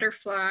and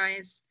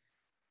butterflies.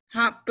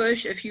 Hot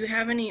bush, if you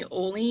have any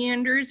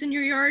oleanders in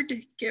your yard,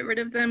 get rid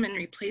of them and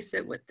replace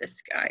it with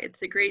this guy.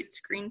 It's a great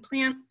screen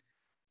plant.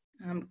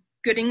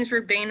 Goodings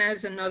verbena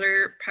is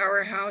another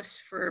powerhouse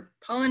for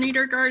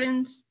pollinator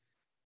gardens.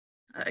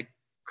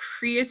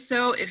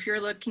 Creosote, if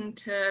you're looking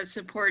to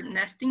support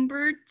nesting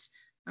birds.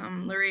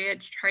 Lurea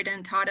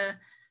tridentata,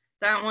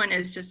 that one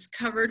is just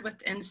covered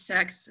with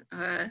insects.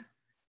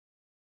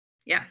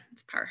 Yeah,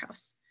 it's a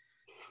powerhouse.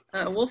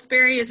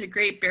 Wolfberry is a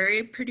great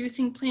berry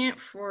producing plant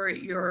for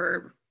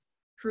your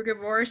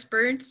frugivorous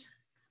birds.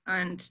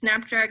 And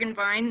snapdragon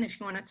vine, if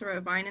you want to throw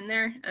a vine in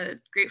there,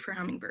 great for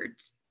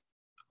hummingbirds.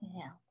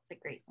 Yeah, it's a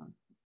great one.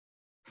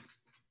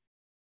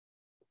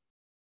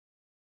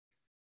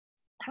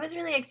 I was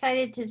really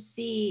excited to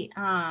see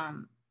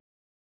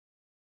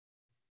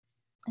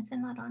Is it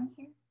not on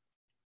here?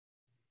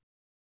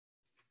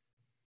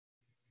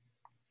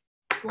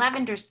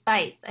 Lavender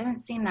spice. I haven't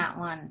seen that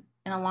one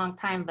in a long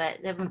time, but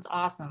that one's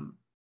awesome.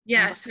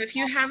 Yeah, so if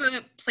you have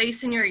a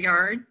place in your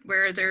yard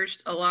where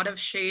there's a lot of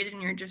shade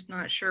and you're just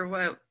not sure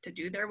what to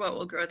do there, what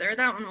will grow there,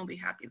 that one will be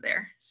happy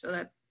there. So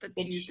that's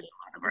used in a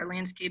lot of our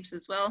landscapes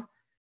as well.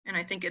 And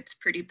I think it's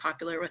pretty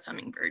popular with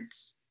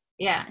hummingbirds.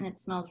 Yeah, and it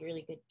smells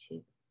really good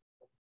too.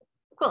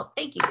 Cool,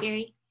 thank you,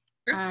 Kari.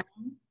 Sure.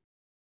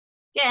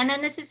 Yeah, and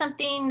then this is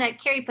something that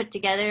Kari put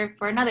together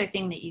for another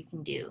thing that you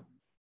can do.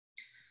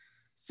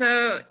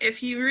 So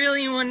if you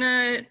really want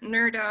to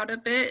nerd out a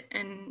bit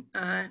and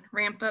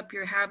ramp up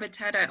your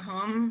habitat at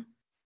home,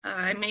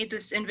 I made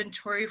this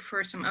inventory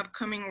for some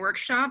upcoming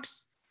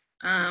workshops.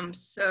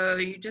 So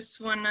you just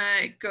want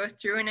to go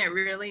through, and it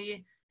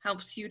really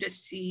helps you to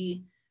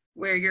see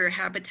where your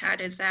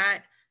habitat is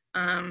at,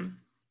 the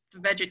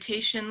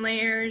vegetation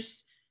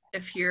layers,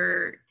 if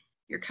you're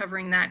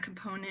covering that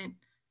component.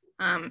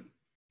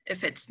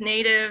 If it's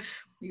native,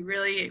 we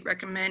really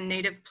recommend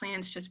native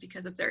plants just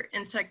because of their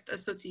insect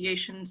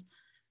associations,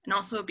 and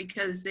also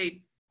because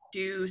they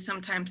do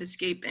sometimes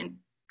escape and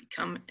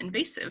become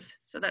invasive,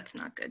 so that's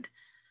not good.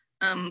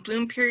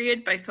 Bloom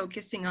period, by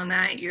focusing on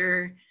that,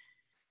 you're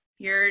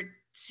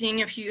seeing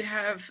if you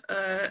have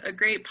a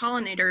great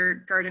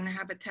pollinator garden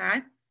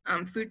habitat.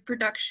 Food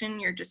production,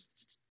 you're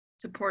just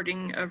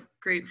supporting a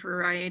great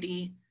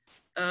variety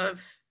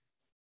of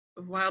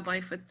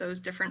wildlife with those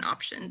different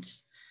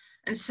options.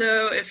 And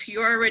so if you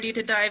are ready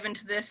to dive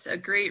into this, a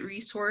great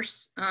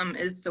resource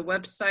is the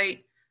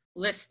website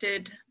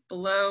listed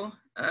below.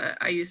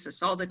 I use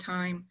this all the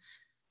time.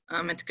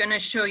 It's going to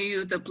show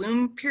you the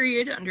bloom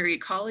period under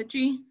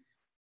ecology.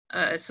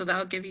 So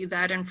that'll give you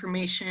that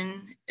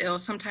information. It'll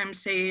sometimes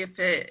say if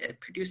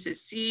it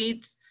produces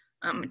seeds.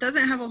 It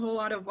doesn't have a whole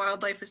lot of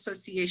wildlife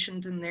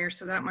associations in there,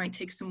 so that might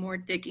take some more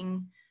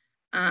digging.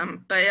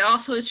 But it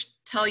also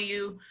tell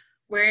you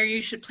where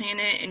you should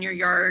plant it in your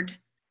yard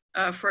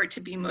for it to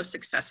be most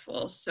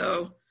successful.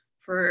 So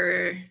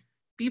for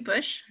bee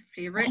bush,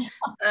 favorite,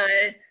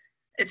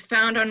 it's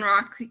found on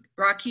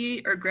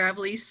rocky or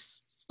gravelly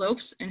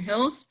slopes and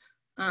hills.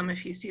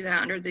 If you see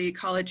that under the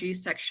ecology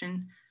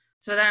section.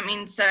 So that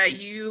means that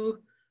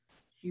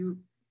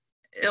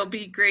it'll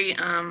be great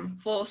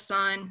full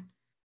sun.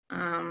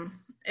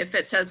 If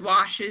it says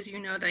washes, you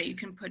know that you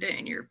can put it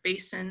in your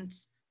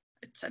basins,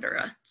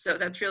 etc. So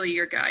that's really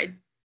your guide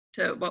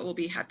to what will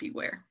be happy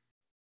where.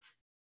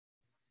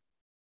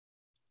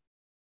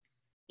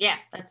 Yeah,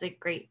 that's a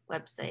great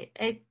website.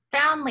 I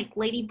found like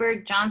Lady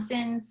Bird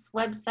Johnson's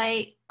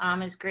website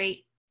is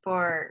great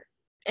for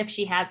if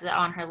she has it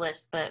on her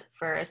list, but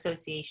for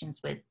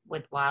associations with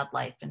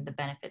wildlife and the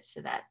benefits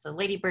to that. So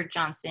Lady Bird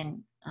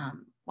Johnson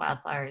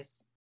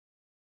wildflowers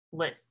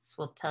lists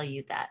will tell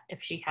you that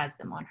if she has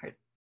them on her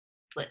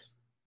list.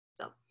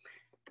 So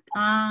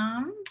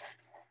I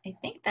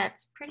think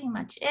that's pretty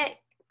much it.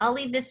 I'll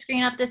leave this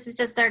screen up. This is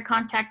just our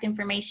contact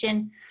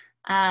information.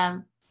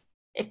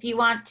 If you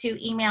want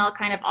to email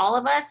kind of all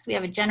of us, we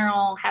have a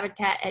general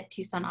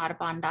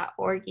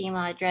habitat@TucsonAudubon.org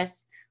email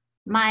address.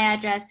 My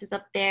address is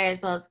up there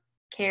as well as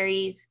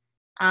Kari's.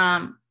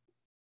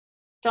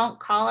 Don't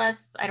call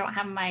us. I don't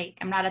have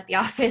I'm not at the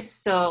office,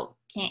 so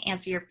can't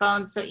answer your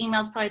phone. So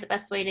email is probably the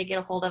best way to get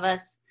a hold of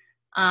us.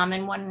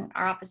 And when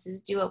our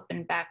offices do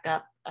open back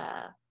up,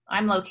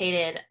 I'm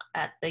located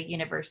at the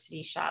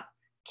university shop.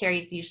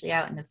 Kari's usually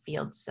out in the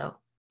field, so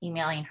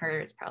emailing her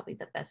is probably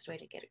the best way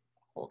to get a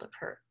hold of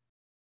her.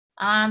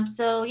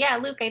 So yeah,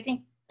 Luke, I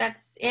think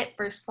that's it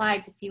for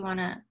slides if you want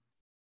to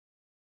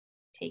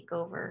take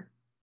over.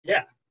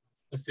 Yeah,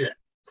 let's do that.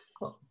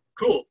 Cool.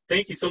 Cool.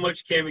 Thank you so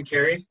much, Kim and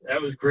Kari.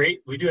 That was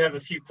great. We do have a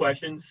few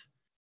questions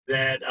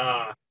that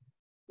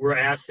were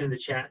asked in the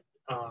chat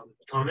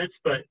comments,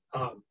 but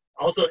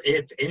also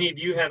if any of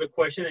you have a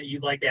question that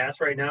you'd like to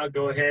ask right now,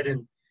 go ahead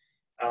and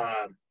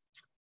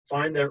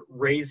find the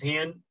raise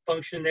hand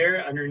function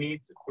there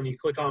underneath when you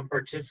click on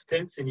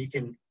participants, and you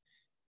can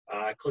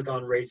click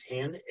on raise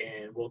hand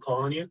and we'll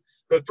call on you.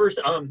 But first,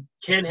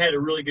 Ken had a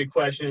really good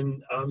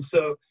question.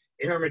 So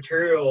in our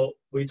material,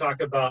 we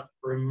talk about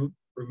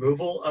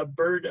removal of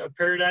bird of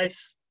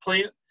paradise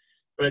plant,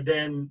 but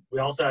then we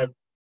also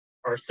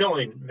are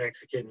selling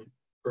Mexican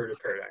bird of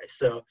paradise.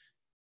 So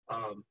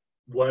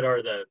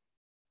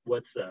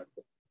what's the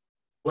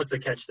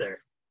catch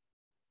there?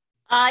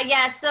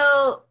 Yeah,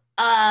 so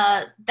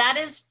that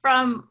is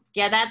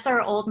that's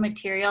our old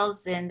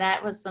materials, and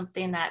that was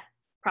something that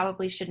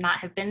probably should not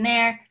have been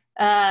there.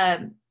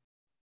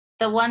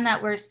 The one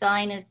that we're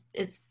selling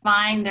is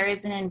fine. There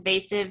is an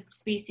invasive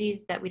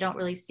species that we don't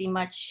really see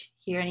much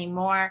here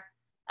anymore.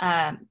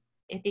 I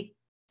think,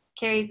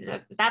 Kari,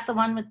 is that the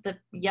one with the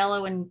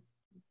yellow and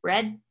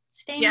red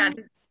stain? Yeah,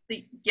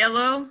 the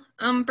yellow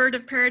bird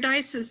of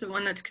paradise is the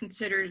one that's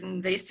considered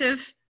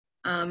invasive.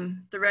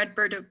 The red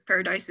bird of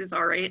paradise is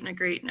all right and a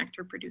great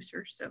nectar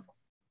producer. So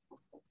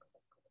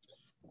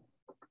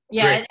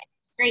yeah,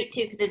 it's great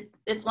too because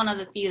it's one of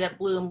the few that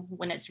bloom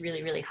when it's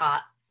really, really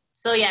hot.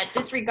 So yeah,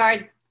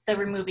 disregard the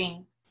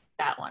removing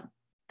that one.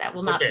 That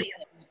will not be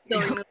in the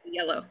Still remove the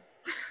yellow.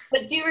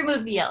 But do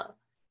remove the yellow.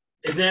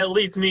 And that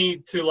leads me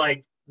to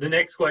like the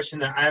next question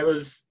that I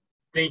was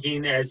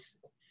thinking as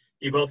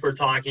you both were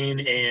talking,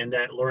 and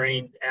that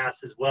Lorraine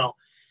asked as well.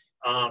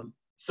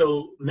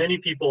 So many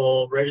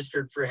people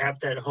registered for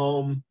Habitat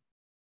Home,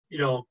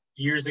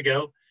 years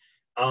ago.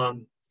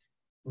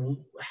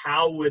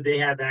 How would they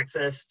have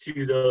access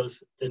to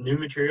the new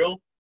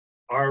material?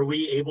 Are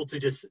we able to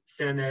just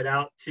send that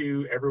out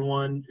to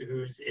everyone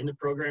who's in the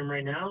program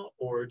right now,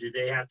 or do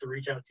they have to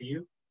reach out to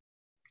you?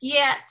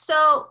 Yeah,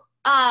 so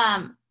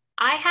I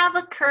have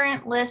a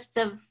current list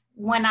of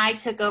when I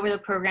took over the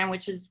program,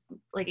 which was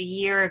like a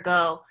year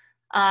ago.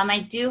 I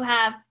do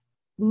have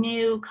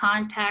new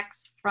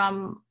contacts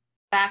from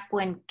back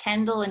when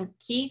Kendall and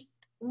Keith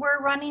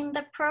were running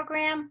the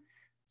program.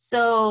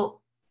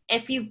 So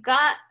if you've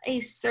got a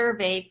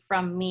survey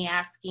from me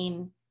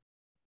asking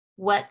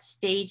what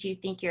stage you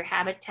think your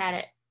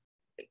habitat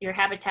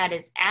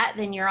is at,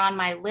 then you're on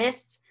my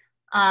list.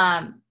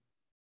 I'll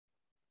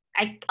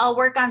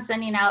work on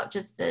sending out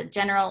just a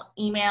general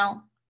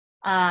email.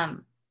 I'll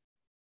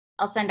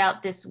send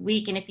out this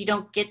week, and if you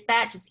don't get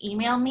that, just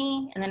email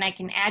me, and then I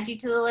can add you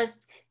to the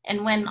list.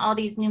 And when all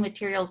these new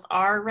materials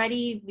are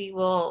ready, we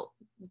will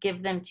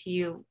give them to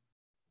you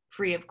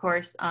free, of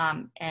course,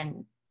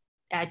 and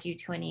add you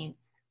to any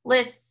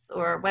lists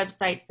or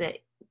websites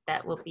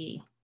that will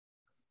be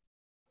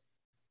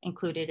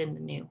included in the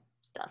new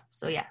stuff.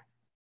 So yeah,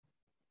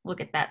 we'll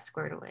get that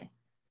squared away.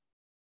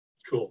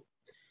 Cool.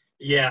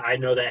 Yeah, I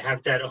know that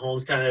Habitat at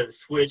Home's kind of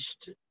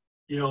switched,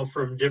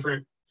 from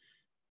different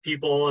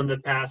people in the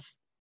past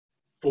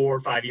 4 or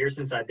 5 years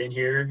since I've been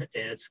here. And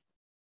it's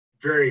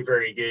very,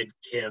 very good,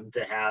 Kim,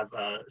 to have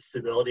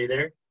stability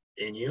there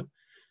in you.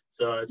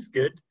 So it's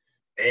good.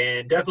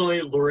 And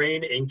definitely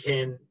Lorraine and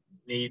Ken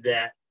need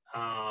that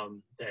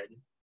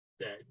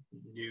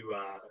new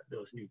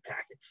those new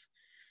packets.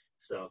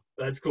 So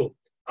that's cool.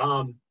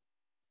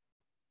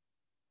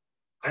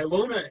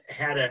 Ilona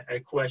had a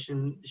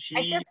question.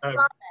 I just saw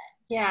that.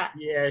 Yeah.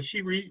 Yeah,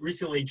 she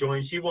recently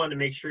joined. She wanted to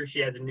make sure she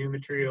had the new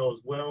material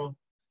as well.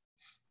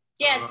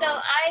 Yeah, so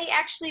I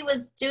actually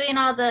was doing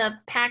all the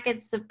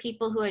packets of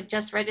people who had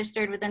just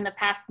registered within the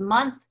past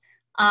month.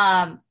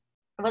 I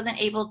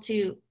wasn't able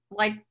to,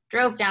 I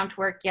drove down to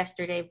work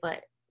yesterday,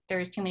 but there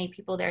was too many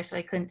people there, so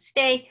I couldn't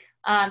stay.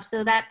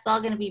 So that's all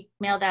going to be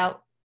mailed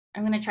out.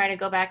 I'm going to try to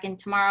go back in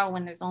tomorrow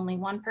when there's only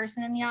one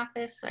person in the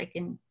office, so I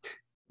can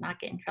not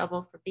get in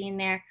trouble for being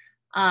there,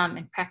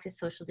 and practice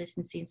social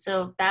distancing.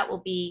 So that will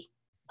be,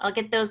 I'll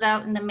get those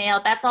out in the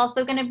mail. That's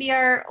also going to be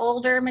our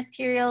older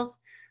materials,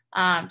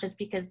 just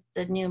because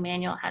the new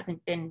manual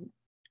hasn't been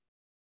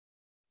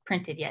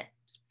printed yet,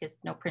 just because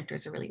no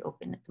printers are really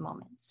open at the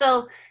moment.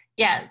 So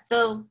yeah,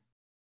 so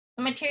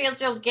the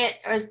materials you'll get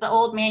is the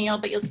old manual,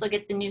 but you'll still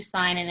get the new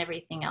sign and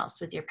everything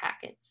else with your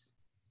packets.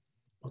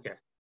 Okay,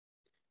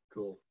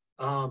 cool.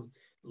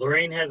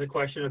 Lorraine has a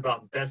question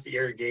about best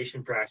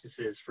irrigation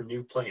practices for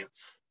new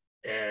plants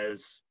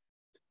as,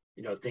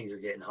 things are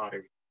getting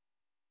hotter.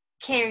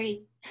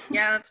 Kari.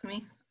 Yeah, that's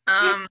me.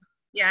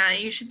 Yeah,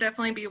 you should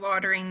definitely be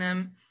watering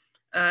them.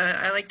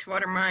 I like to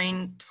water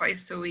mine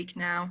twice a week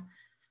now.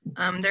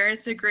 There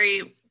is a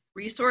great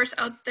resource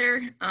out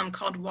there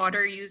called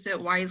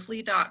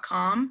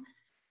wateruseitwisely.com,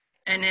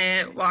 and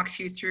it walks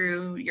you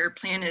through your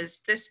plant is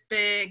this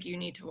big, you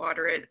need to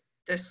water it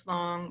this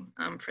long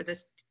for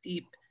this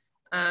deep,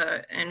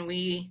 and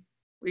we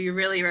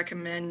really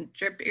recommend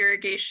drip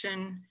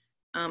irrigation.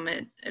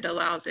 It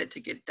allows it to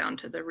get down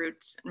to the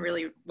roots and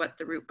really wet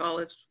the root ball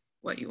is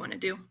what you want to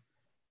do.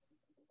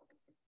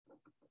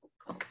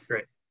 Cool.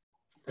 Great.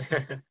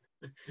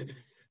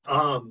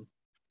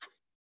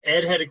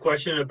 Ed had a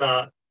question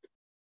about,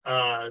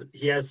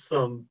 he has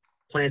some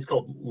plants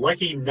called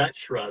Lucky Nut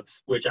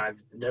Shrubs, which I've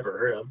never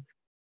heard of.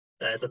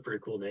 That's a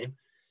pretty cool name.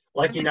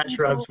 Lucky Nut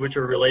Shrubs, which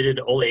are related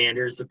to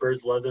oleanders. The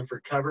birds love them for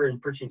cover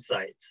and perching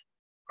sites.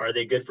 Are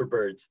they good for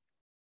birds?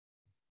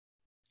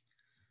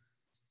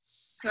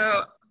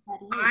 So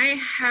I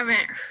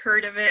haven't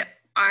heard of it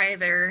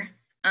either.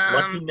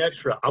 Lucky Nut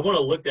Shrub. I want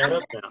to look that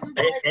up now.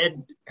 Hey,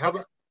 Ed, how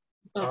about,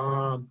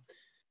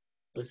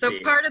 let's see.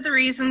 Part of the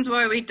reasons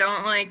why we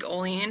don't like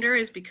oleander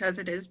is because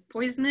it is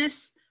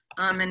poisonous,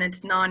 and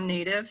it's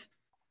non-native.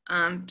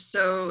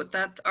 So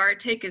that's our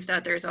take, is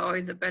that there's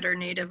always a better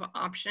native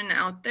option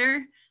out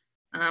there,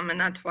 and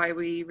that's why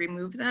we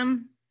remove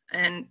them.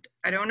 And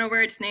I don't know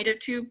where it's native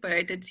to, but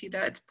I did see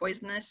that it's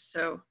poisonous.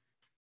 So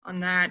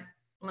on that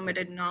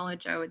limited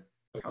knowledge, I would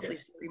probably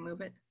say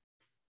remove it.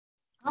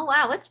 Oh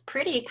wow, that's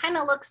pretty. It kind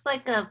of looks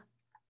like a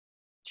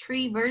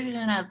tree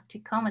version of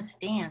Tacoma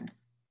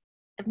stands.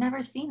 I've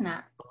never seen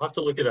that. I'll have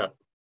to look it up.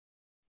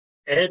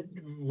 Ed,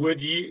 I'm going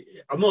to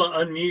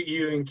unmute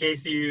you in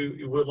case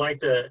you would like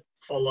to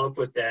follow up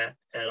with that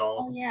at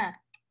all. Oh yeah.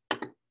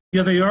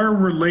 Yeah, they are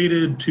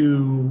related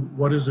to,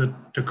 what is it,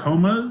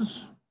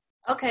 Tacomas?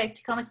 Okay,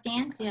 Tacoma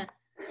stands, yeah.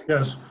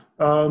 Yes.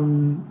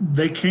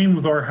 They came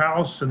with our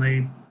house, and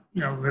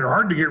they're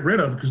hard to get rid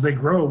of because they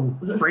grow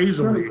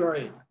crazily.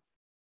 Great.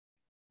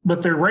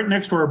 But they're right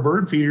next to our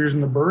bird feeders,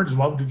 and the birds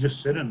love to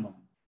just sit in them.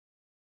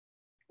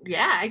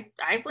 Yeah,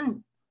 I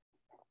wouldn't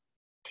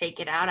take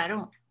it out.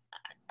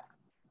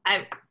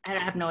 I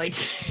have no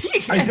idea.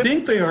 I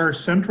think they are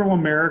Central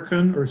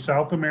American or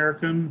South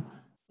American,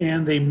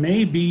 and they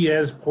may be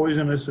as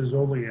poisonous as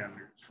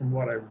oleanders, from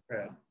what I've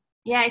read.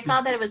 Yeah, I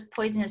saw that it was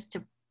poisonous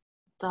to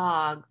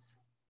dogs.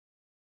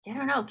 I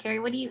don't know, Carrie.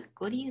 What do you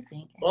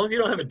think? As long as you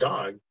don't have a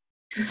dog.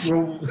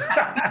 Well,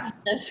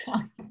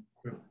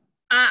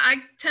 I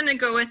tend to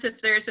go with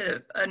if there's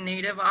a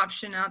native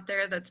option out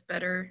there that's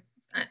better,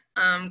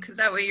 because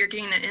that way you're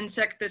getting the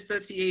insect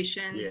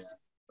associations,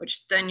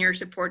 which then you're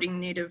supporting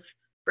native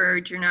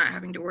birds. You're not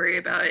having to worry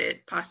about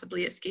it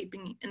possibly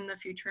escaping in the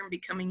future and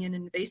becoming an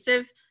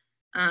invasive.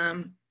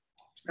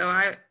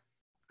 So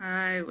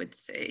I would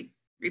say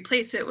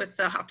replace it with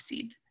the hop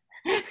seed.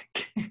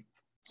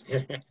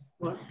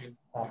 All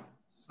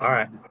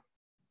right.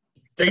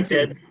 Thanks,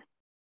 Ed.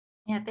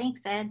 Yeah,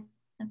 thanks, Ed.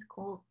 That's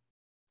cool.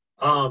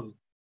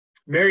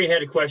 Mary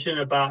had a question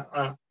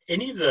about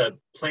any of the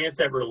plants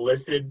that were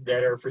listed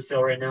that are for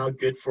sale right now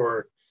good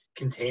for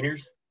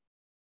containers?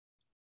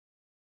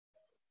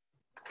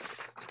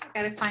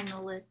 Gotta find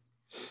the list.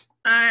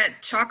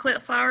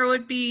 Chocolate flower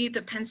would be,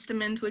 the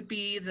penstemon would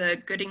be,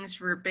 the Goodings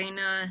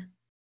verbena,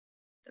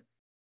 the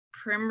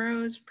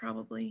primrose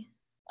probably.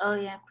 Oh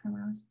yeah,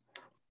 primrose.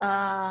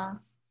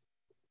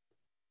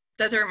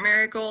 Desert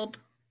marigold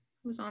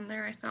was on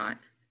there, I thought.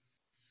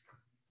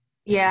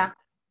 Yeah.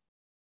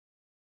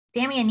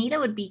 Damianita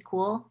would be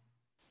cool.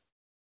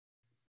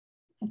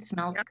 It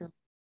smells good.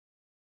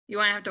 You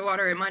won't have to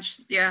water it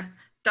much. Yeah,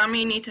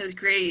 Damianita is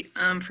great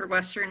for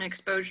Western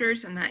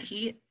exposures and that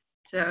heat.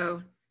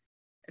 So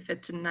if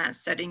it's in that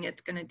setting,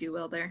 it's going to do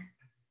well there.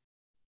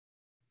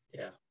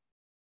 Yeah.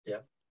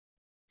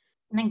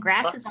 And then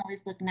grasses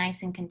always look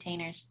nice in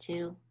containers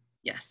too.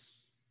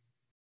 Yes.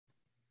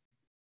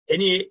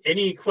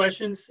 Any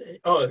questions?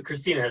 Oh,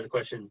 Christina has a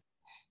question.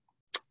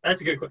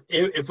 That's a good question.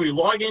 If we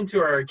log into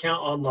our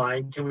account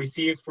online, can we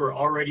see if we're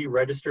already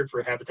registered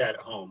for Habitat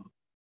at Home?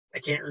 I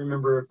can't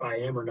remember if I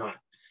am or not.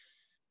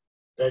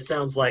 That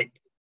sounds like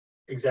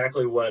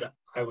exactly what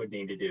I would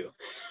need to do.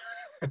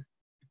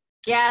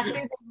 Yeah,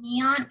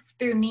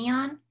 through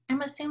Neon,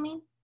 I'm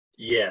assuming.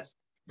 Yes.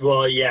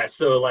 Well, yeah.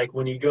 So like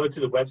when you go to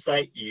the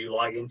website, you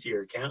log into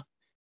your account.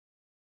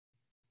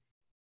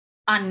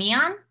 On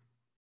Neon?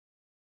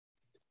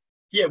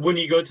 Yeah, when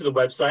you go to the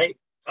website,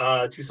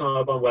 Tucson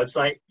Audubon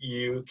website,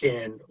 you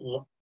can,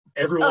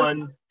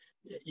 everyone,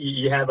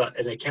 you have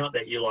an account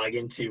that you log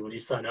into when you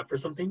sign up for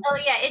something. Oh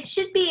yeah, it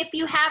should be, if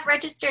you have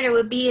registered, it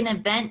would be an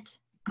event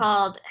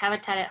called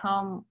Habitat at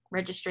Home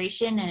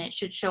registration, and it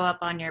should show up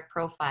on your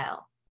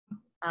profile.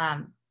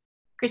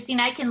 Christine,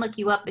 I can look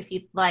you up if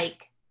you'd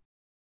like.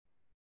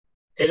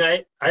 And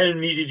I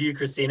unmuted you,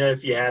 Christina,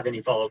 if you have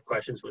any follow-up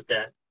questions with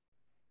that.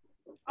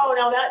 Oh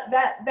no,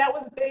 that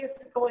was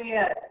basically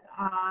it.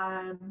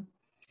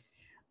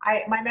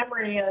 My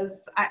memory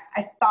is I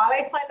thought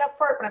I signed up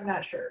for it, but I'm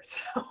not sure.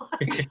 So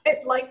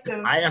I'd like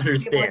to. I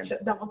understand. Be able to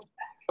double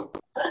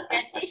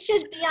check. It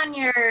should be on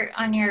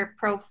your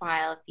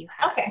profile if you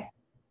have. Okay,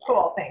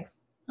 cool.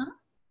 Thanks. Huh?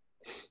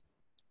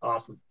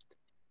 Awesome.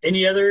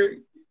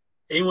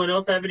 Anyone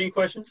else have any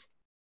questions?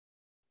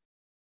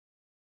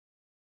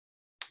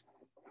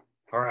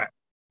 All right.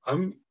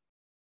 I'm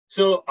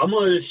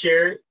going to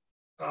share.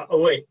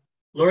 Oh wait,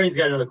 Lorraine's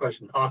got another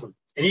question. Awesome.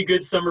 Any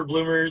good summer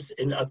bloomers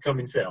in the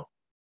upcoming sale?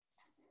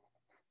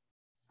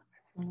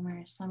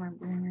 Summer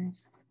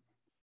bloomers.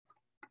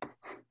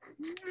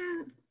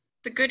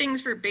 The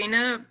Goodings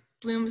verbena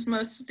blooms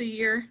most of the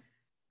year.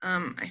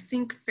 I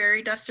think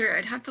fairy duster,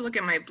 I'd have to look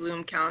at my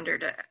bloom calendar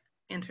to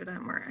answer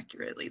that more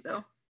accurately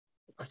though.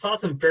 I saw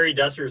some fairy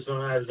dusters when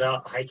I was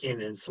out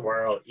hiking in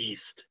Saguaro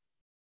East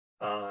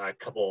a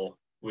couple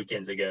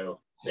weekends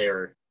ago.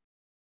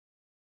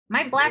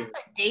 My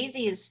blackfoot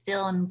daisy is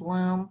still in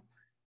bloom.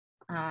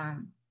 Yeah,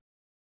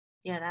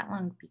 that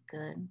one would be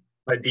good.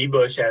 My bee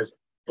bush has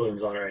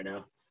blooms on it right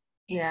now.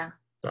 Yeah.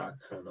 I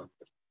don't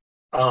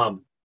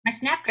know. My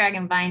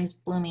snapdragon vine's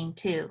blooming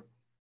too.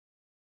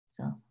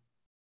 So,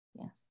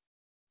 yeah.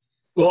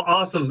 Well,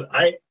 awesome.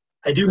 I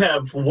do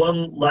have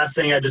one last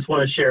thing I just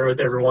want to share with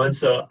everyone.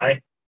 So I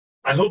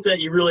hope that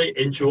you really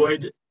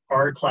enjoyed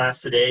our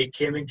class today.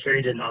 Kim and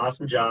Carrie did an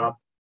awesome job.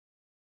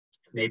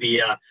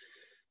 Maybe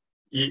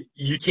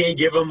you can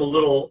give them a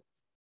little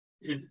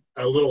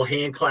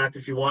hand clap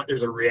if you want.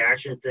 There's a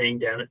reaction thing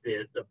down at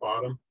the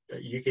bottom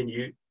that you can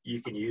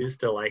use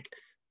to like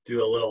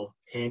do a little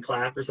hand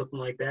clap or something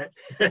like that.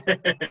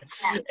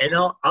 And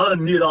I'll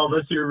unmute all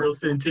this here real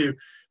soon too.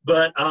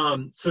 But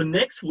so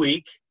next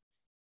week,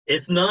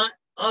 it's not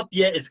up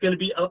yet. It's going to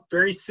be up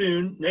very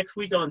soon. Next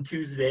week on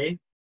Tuesday,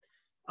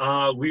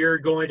 we are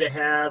going to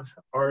have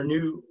our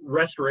new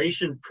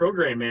restoration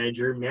program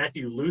manager,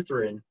 Matthew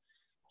Lutheran.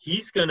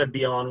 He's going to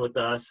be on with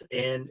us,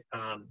 and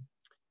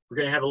we're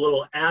going to have a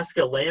little Ask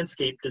a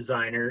Landscape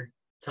Designer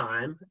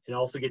time and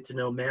also get to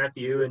know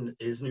Matthew and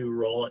his new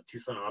role at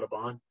Tucson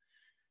Audubon.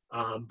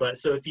 But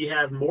so if you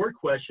have more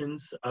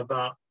questions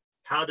about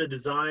how to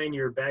design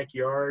your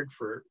backyard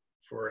for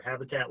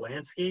habitat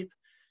landscape,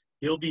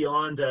 he'll be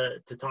on to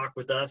talk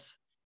with us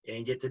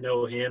and get to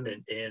know him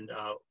and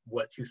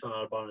what Tucson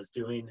Audubon is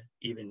doing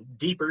even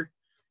deeper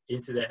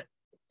into that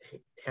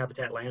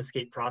habitat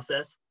landscape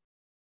process.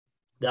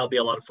 That'll be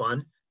a lot of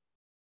fun.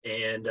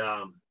 And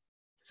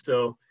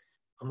so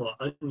I'm going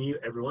to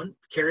unmute everyone.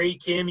 Kari,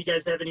 Kim, you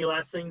guys have any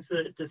last things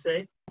to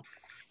say?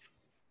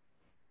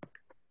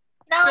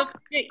 No. Feel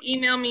free to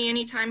email me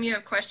anytime you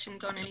have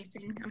questions on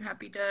anything. I'm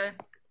happy to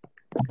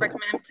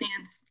recommend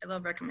plants. I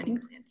love recommending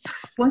plants.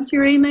 What's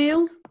your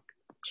email?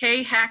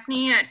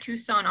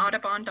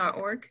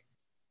 khackney@tucsonaudubon.org.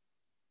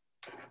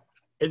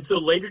 And so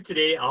later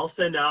today, I'll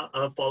send out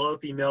a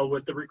follow-up email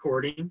with the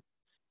recording,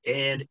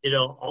 and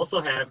it'll also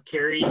have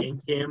Kari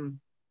and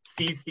Kim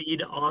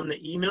CC'd on the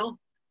email.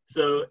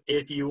 So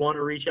if you want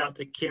to reach out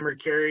to Kim or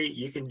Kari,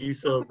 you can do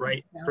so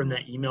right from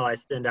that email I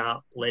send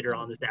out later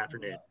on this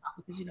afternoon.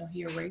 Because, you know,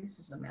 he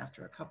erases them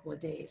after a couple of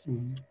days.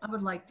 I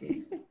would like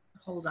to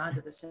hold on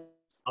to this.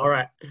 All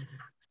right.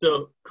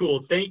 So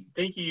cool. Thank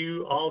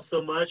you all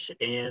so much.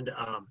 And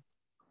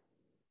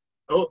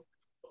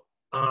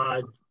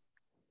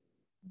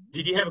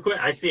did you have a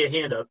question? I see a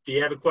hand up. Do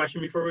you have a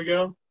question before we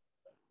go?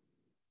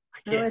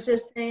 I was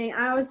just saying,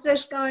 I was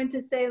just going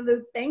to say,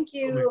 Luke, thank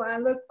you. I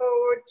look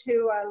forward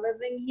to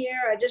living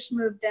here. I just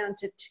moved down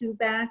to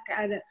Tubac.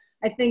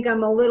 I think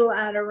I'm a little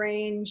out of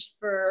range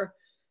for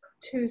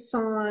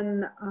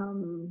Tucson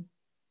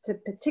to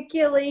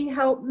particularly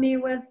help me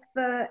with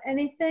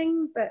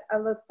anything, but I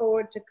look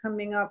forward to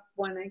coming up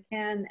when I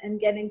can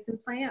and getting some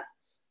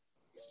plants.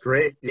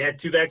 Great. Yeah,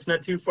 Tubac's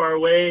not too far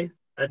away.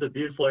 That's a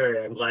beautiful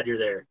area. I'm glad you're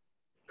there.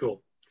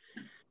 Cool.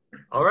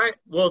 All right.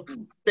 Well,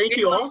 thank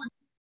you all.